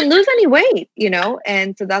 Just didn't lose any weight,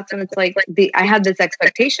 And so that's when it's like I had this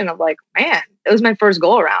expectation of like, man, it was my first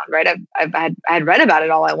go around, right? I had read about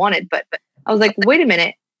it all I wanted, but I was like, wait a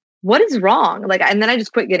minute, what is wrong? Like, and then I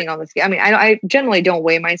just quit getting on the scale. I mean, I generally don't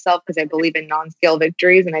weigh myself because I believe in non-scale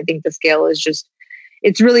victories. And I think the scale is just,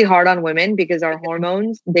 it's really hard on women because our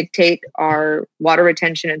hormones dictate our water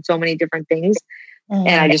retention and so many different things. And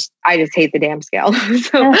I just hate the damn scale.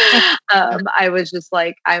 So I was just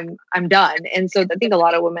like, I'm done. And so I think a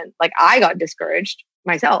lot of women, like I got discouraged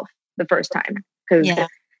myself the first time because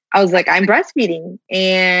I was like, I'm breastfeeding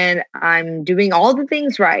and I'm doing all the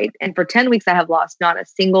things right. And for 10 weeks, I have lost not a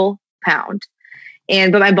single pound.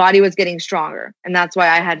 But my body was getting stronger. And that's why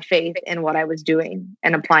I had faith in what I was doing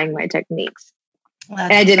and applying my techniques.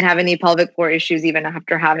 And I didn't have any pelvic floor issues even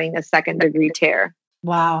after having a 2nd-degree tear.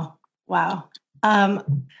 Wow.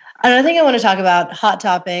 Another thing I want to talk about, hot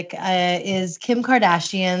topic, is Kim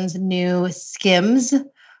Kardashian's new Skims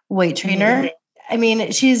weight trainer. I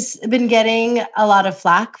mean, she's been getting a lot of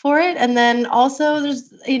flack for it. And then also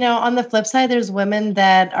there's, on the flip side, there's women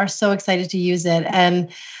that are so excited to use it.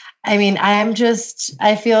 And I mean,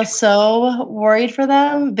 I feel so worried for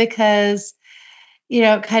them because,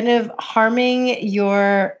 kind of harming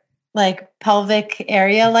your like pelvic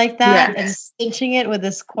area like that and cinching it with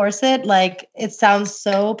this corset, like it sounds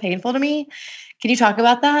so painful to me. Can you talk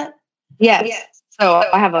about that? Yes. So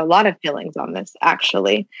I have a lot of feelings on this,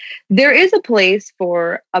 actually. There is a place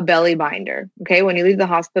for a belly binder. Okay. When you leave the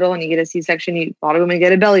hospital and you get a C-section, a lot of women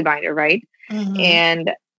get a belly binder, right? Mm-hmm.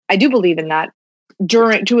 And I do believe in that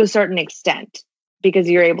to a certain extent, because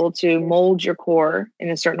you're able to mold your core in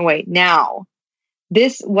a certain way. Now,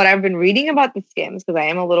 what I've been reading about the Skims, because I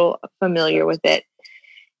am a little familiar with it,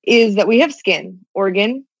 is that we have skin,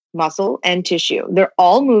 organ, muscle, and tissue. They're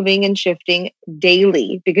all moving and shifting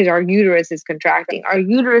daily because our uterus is contracting. Our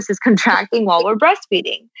uterus is contracting while we're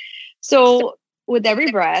breastfeeding. So with every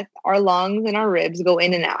breath, our lungs and our ribs go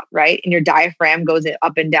in and out, right? And your diaphragm goes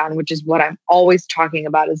up and down, which is what I'm always talking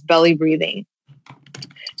about is belly breathing.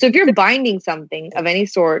 So if you're binding something of any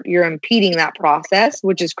sort, you're impeding that process,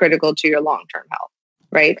 which is critical to your long-term health.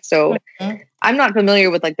 Right. So I'm not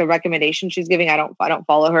familiar with like the recommendation she's giving. I don't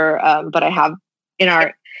follow her. But I have in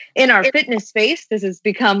our fitness space, this has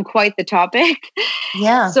become quite the topic.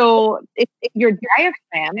 Yeah. So if your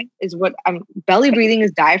diaphragm is belly breathing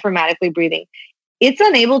is diaphragmatically breathing. It's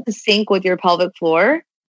unable to sync with your pelvic floor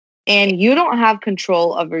and you don't have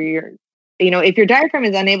control over if your diaphragm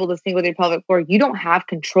is unable to sync with your pelvic floor, you don't have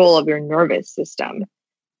control of your nervous system.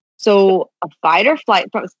 So a fight or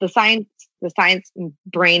flight, the science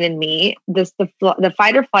brain in me, the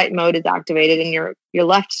fight or flight mode is activated and you're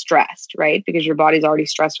left stressed, right? Because your body's already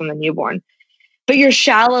stressed from the newborn. But you're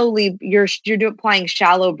applying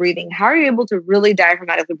shallow breathing. How are you able to really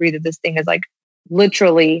diaphragmatically breathe if this thing is like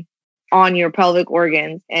literally on your pelvic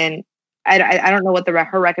organs? And I don't know what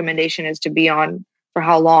her recommendation is to be on for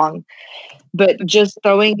how long. But just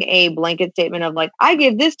throwing a blanket statement of like, I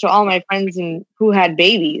give this to all my friends who had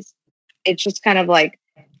babies. It's just kind of like,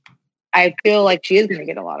 I feel like she is going to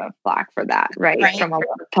get a lot of flack for that, right? From a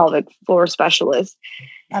pelvic floor specialist.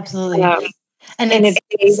 Absolutely. And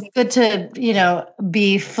it's good to,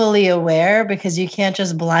 be fully aware because you can't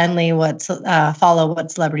just blindly follow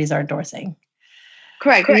what celebrities are endorsing.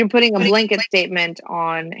 Correct. You're putting a blanket statement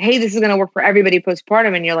on, hey, this is going to work for everybody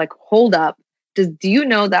postpartum. And you're like, hold up. Do you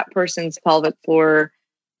know that person's pelvic floor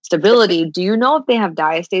stability? Do you know if they have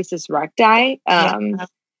diastasis recti?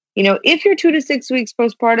 If you're 2 to 6 weeks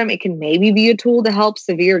postpartum, it can maybe be a tool to help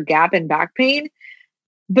severe gap and back pain.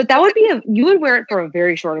 But that would be you would wear it for a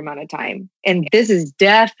very short amount of time. And this is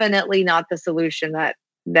definitely not the solution that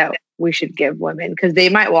we should give women because they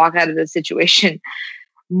might walk out of this situation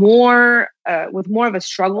with more of a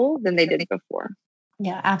struggle than they did before.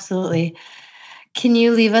 Yeah, absolutely. Can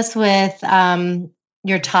you leave us with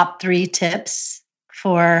your top 3 tips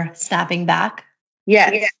for snapping back?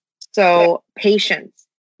 Yes. So patience.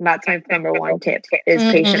 That's my number one tip is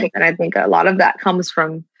Mhm. patience. And I think a lot of that comes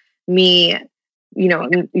from me.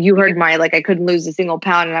 You heard my, like, I couldn't lose a single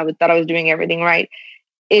pound and thought I was doing everything right.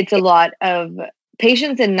 It's a lot of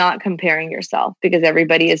patience and not comparing yourself, because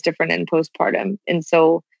everybody is different in postpartum. And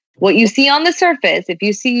so what you see on the surface, if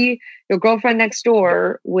you see your girlfriend next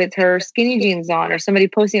door with her skinny jeans on, or somebody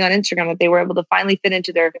posting on Instagram that they were able to finally fit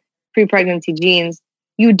into their pre-pregnancy jeans,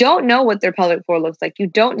 you don't know what their pelvic floor looks like. You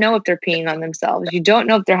don't know if they're peeing on themselves. You don't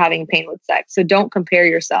know if they're having pain with sex. So don't compare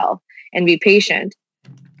yourself, and be patient,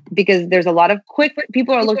 because there's a lot of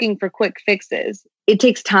people are looking for quick fixes. It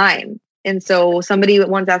takes time. And so somebody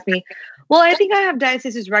once asked me, well, I think I have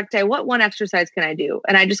diastasis recti. What one exercise can I do?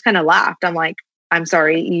 And I just kind of laughed. I'm like, I'm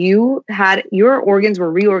sorry, your organs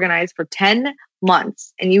were reorganized for 10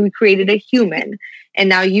 months and you created a human. And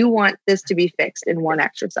now you want this to be fixed in one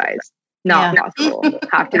exercise. Not possible.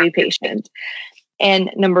 Have to be patient.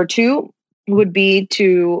 And number 2 would be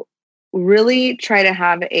to really try to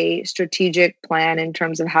have a strategic plan in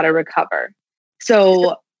terms of how to recover.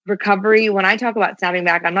 So recovery, when I talk about snapping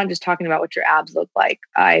back, I'm not just talking about what your abs look like.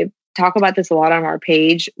 I talk about this a lot on our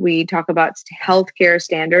page. We talk about healthcare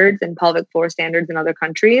standards and pelvic floor standards in other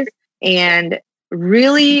countries, and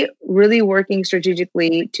really, really working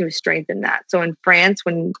strategically to strengthen that. So in France,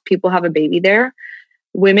 when people have a baby there,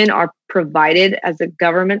 women are provided as a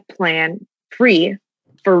government plan free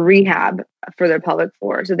for rehab for their pelvic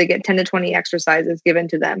floor. So they get 10 to 20 exercises given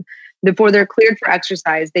to them. Before they're cleared for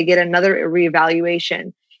exercise, they get another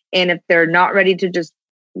reevaluation. And if they're not ready to just,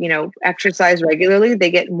 exercise regularly, they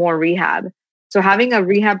get more rehab. So having a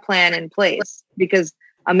rehab plan in place, because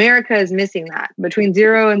America is missing that. Between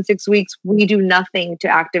 0 and 6 weeks, we do nothing to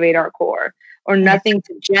activate our core, or nothing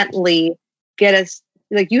to gently get us.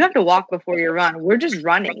 Like, you have to walk before you run. We're just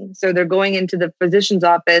running. So they're going into the physician's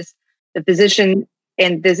office, the physician,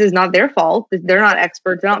 and this is not their fault. They're not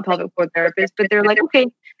experts. They're not pelvic floor therapists, but they're like, okay,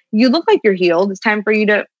 you look like you're healed. It's time for you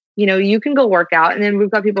to, you can go work out. And then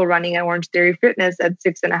we've got people running at Orange Theory Fitness at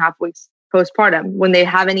 6.5 weeks postpartum when they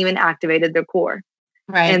haven't even activated their core.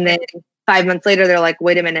 Right. And then 5 months later, they're like,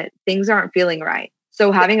 wait a minute, things aren't feeling right.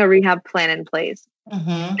 So having a rehab plan in place. Mm-hmm.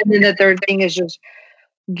 And then the third thing is just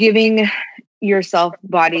giving your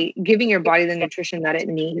body the nutrition that it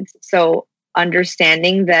needs. So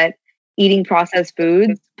understanding that eating processed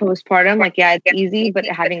foods postpartum, like, yeah, it's easy, but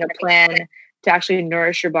having a plan to actually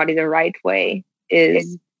nourish your body the right way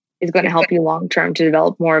is going to help you long term to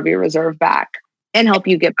develop more of your reserve back and help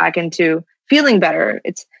you get back into feeling better.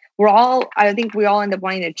 I think we all end up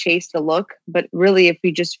wanting to chase the look, but really, if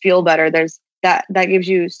we just feel better, there's that gives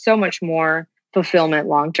you so much more fulfillment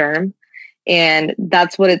long term. And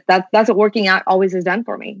that's what working out always has done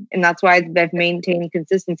for me. And that's why I've maintained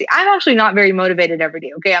consistency. I'm actually not very motivated every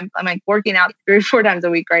day. Okay. I'm like working out 3 or 4 times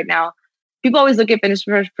a week right now. People always look at fitness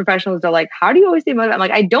professionals. They're like, how do you always stay motivated? I'm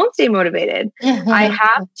like, I don't stay motivated. I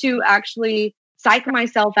have to actually psych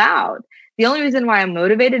myself out. The only reason why I'm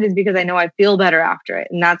motivated is because I know I feel better after it.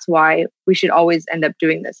 And that's why we should always end up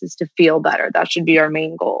doing this, is to feel better. That should be our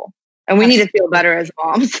main goal. And we need to feel better as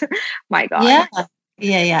moms. My God.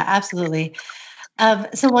 Yeah, absolutely.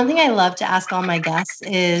 So one thing I love to ask all my guests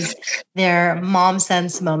is their mom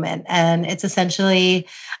sense moment. And it's essentially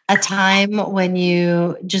a time when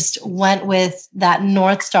you just went with that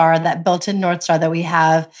North Star, that built-in North Star that we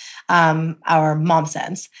have, our mom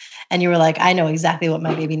sense. And you were like, I know exactly what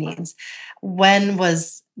my baby needs. When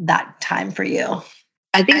was that time for you?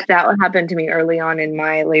 I think that would happen to me early on in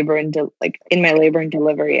my labor and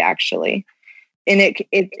delivery, actually. And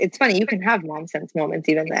it's funny, you can have mom sense moments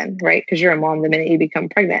even then, right? Because you're a mom the minute you become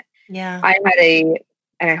pregnant. Yeah. I had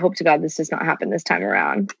and I hope to God this does not happen this time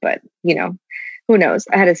around, but who knows?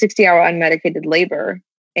 I had a 60-hour unmedicated labor,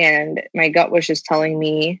 and my gut was just telling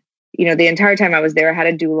me, the entire time I was there, I had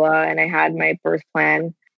a doula and I had my birth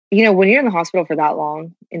plan. When you're in the hospital for that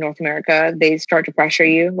long in North America, they start to pressure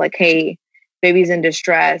you like, hey, baby's in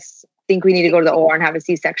distress. Think we need to go to the OR and have a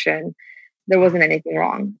C-section. There wasn't anything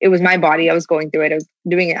wrong. It was my body. I was going through it. I was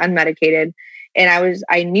doing it unmedicated. And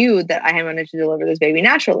I knew that I had wanted to deliver this baby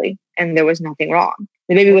naturally, and there was nothing wrong.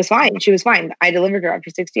 The baby was fine. She was fine. I delivered her after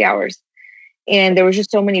 60 hours. And there was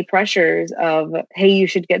just so many pressures of, hey, you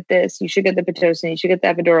should get this. You should get the Pitocin. You should get the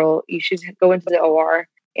epidural. You should go into the OR,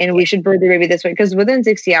 and we should birth the baby this way. Because within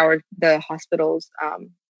 60 hours, the hospitals,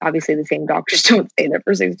 obviously the same doctors don't stay there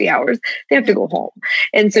for 60 hours. They have to go home.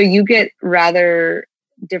 And so you get rather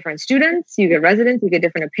different students, you get residents, you get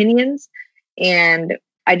different opinions. And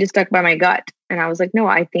I just stuck by my gut. And I was like, no,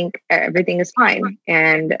 I think everything is fine.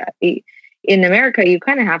 And in America, you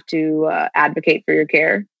kind of have to advocate for your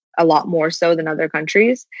care a lot more so than other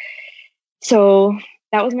countries. So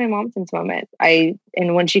that was my mom since moment.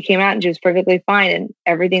 And when she came out and she was perfectly fine and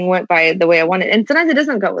everything went by the way I wanted. And sometimes it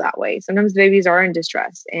doesn't go that way. Sometimes babies are in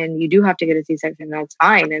distress and you do have to get a C-section. That's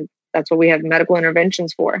fine. And that's what we have medical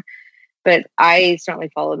interventions for. But I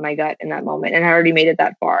certainly followed my gut in that moment and I already made it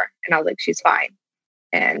that far. And I was like, she's fine.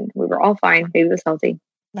 And we were all fine. Baby was healthy.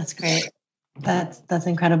 That's great. That's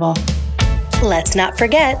incredible. Let's not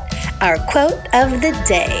forget our quote of the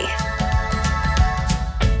day.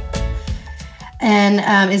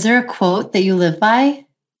 And is there a quote that you live by?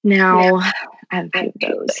 Now, I have a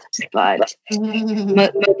few of those, but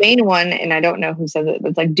the main one, and I don't know who says it, but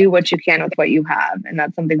it's like, do what you can with what you have. And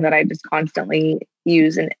that's something that I just constantly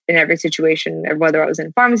use in every situation, whether I was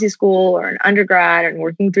in pharmacy school or an undergrad and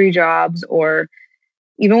working 3 jobs, or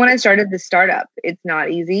even when I started this startup. It's not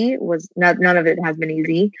easy. None of it has been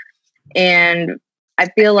easy. And I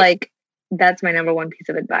feel like that's my number one piece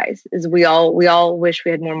of advice is we all wish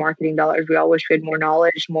we had more marketing dollars. We all wish we had more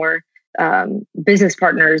knowledge, more business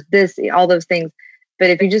partners, all those things. But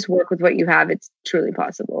if you just work with what you have, it's truly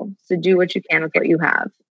possible. So do what you can with what you have.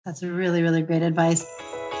 That's really, really great advice.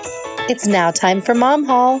 It's now time for Mom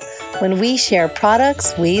Haul, when we share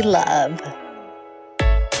products we love.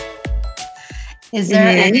 Is there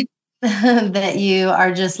any that you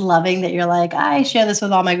are just loving that you're like, I share this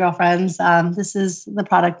with all my girlfriends? This is the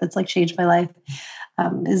product that's like changed my life.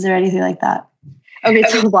 Is there anything like that? Okay,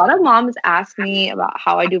 so a lot of moms ask me about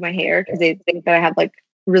how I do my hair because they think that I have like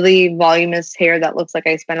really voluminous hair that looks like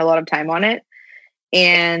I spend a lot of time on it.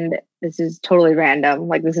 And this is totally random.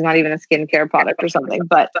 Like, this is not even a skincare product or something,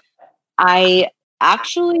 but I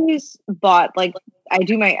actually bought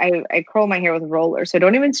I curl my hair with rollers, so I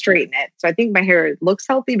don't even straighten it. So I think my hair looks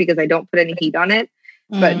healthy because I don't put any heat on it.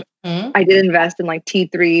 But I did invest in like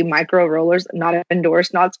T3 micro rollers, not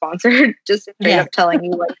endorsed, not sponsored, just straight up telling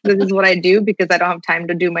you like, this is what I do because I don't have time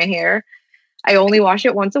to do my hair. I only wash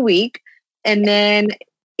it once a week. And then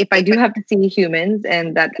if I do have to see humans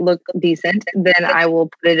and that look decent, then I will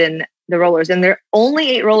put it in the rollers. And they're only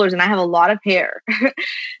 8 rollers and I have a lot of hair.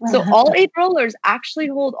 So all 8 rollers actually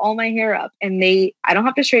hold all my hair up, and I don't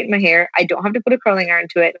have to straighten my hair. I don't have to put a curling iron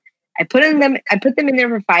to it. I put them in there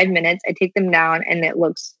for 5 minutes. I take them down and it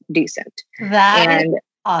looks decent. That is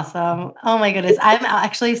awesome. Oh my goodness. I'm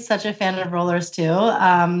actually such a fan of rollers too.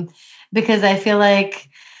 Because I feel like,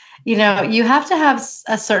 you have to have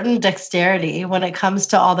a certain dexterity when it comes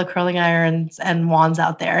to all the curling irons and wands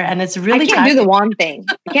out there. And it's really I can't do the wand thing.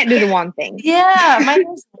 I can't do the wand thing. Yeah. My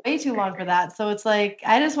hair's way too long for that. So it's like,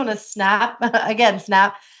 I just want to snap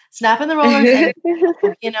in the rollers. And,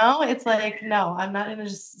 it's like, no, I'm not going to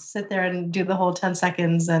just sit there and do the whole 10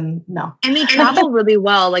 seconds and no. And they travel really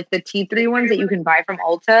well. Like the T3 ones that you can buy from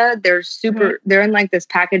Ulta, they're super, they're in like this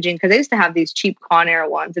packaging because they used to have these cheap Conair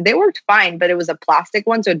ones and they worked fine, but it was a plastic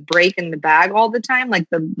one. So it'd break in the bag all the time, like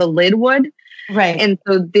the lid would. Right. And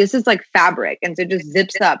so this is like fabric. And so it just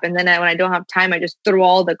zips up. And then when I don't have time, I just throw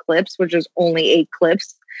all the clips, which is only 8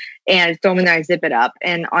 clips, and throw them in there, I zip it up.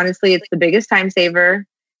 And honestly, it's the biggest time saver.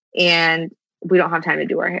 And we don't have time to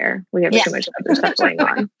do our hair. We have too much other stuff going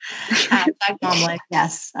on. Mom, like,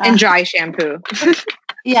 yes. And dry shampoo.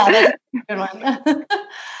 Yeah, that's a good one.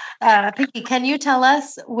 Pinkey, can you tell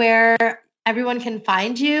us where everyone can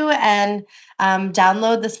find you and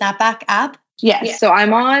download the SnapBack app? Yes. So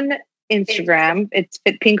I'm on Instagram. It's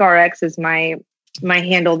PinkRx is my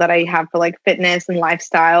handle that I have for like fitness and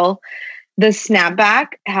lifestyle. The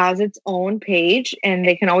SnapBack has its own page, and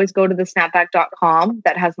they can always go to the snapback.com.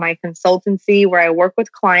 That has my consultancy where I work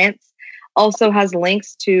with clients. Also has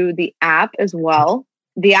links to the app as well.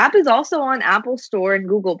 The app is also on Apple Store and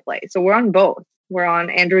Google Play. So we're on both. We're on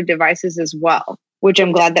Android devices as well, which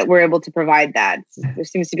I'm glad that we're able to provide that. There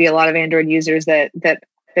seems to be a lot of Android users that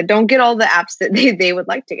don't get all the apps that they would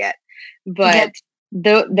like to get. But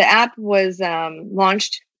the app was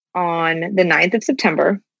launched on the 9th of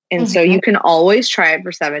September. And so you can always try it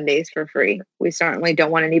for 7 days for free. We certainly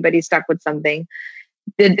don't want anybody stuck with something.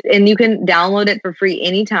 And you can download it for free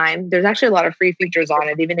anytime. There's actually a lot of free features on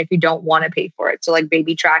it, even if you don't want to pay for it. So like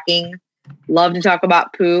baby tracking, love to talk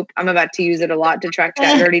about poop. I'm about to use it a lot to track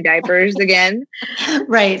that dirty diapers again.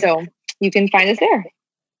 Right. So you can find us there.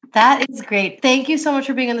 That is great. Thank you so much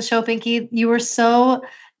for being on the show, Pinkey. You were so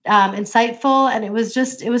insightful, and it was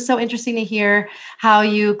so interesting to hear how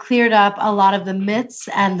you cleared up a lot of the myths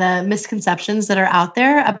and the misconceptions that are out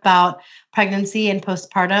there about pregnancy and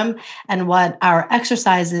postpartum and what our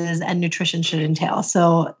exercises and nutrition should entail.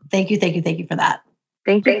 So thank you for that.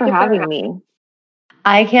 Thank you for having me.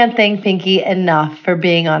 I can't thank Pinkey enough for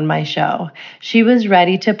being on my show. She was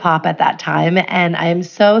ready to pop at that time, and I'm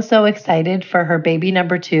so excited for her baby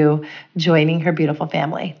number 2 joining her beautiful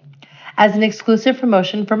family. As an exclusive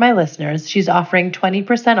promotion for my listeners, she's offering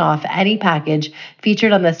 20% off any package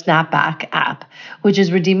featured on the SnapBack app, which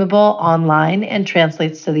is redeemable online and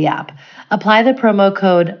translates to the app. Apply the promo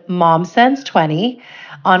code MOMSENSE20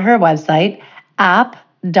 on her website,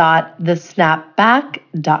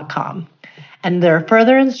 app.thesnapback.com. And there are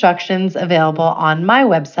further instructions available on my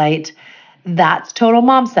website, that's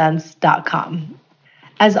totalmomsense.com.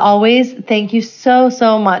 As always, thank you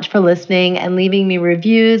so much for listening and leaving me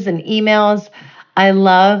reviews and emails. I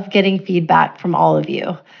love getting feedback from all of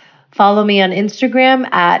you. Follow me on Instagram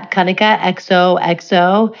at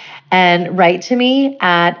KanikaXOXO and write to me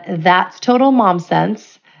at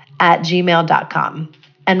thatstotalmomsense@gmail.com.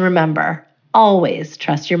 And remember, always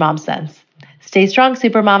trust your mom sense. Stay strong,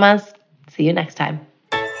 super mamas. See you next time.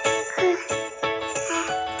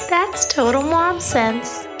 That's total mom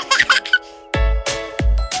sense.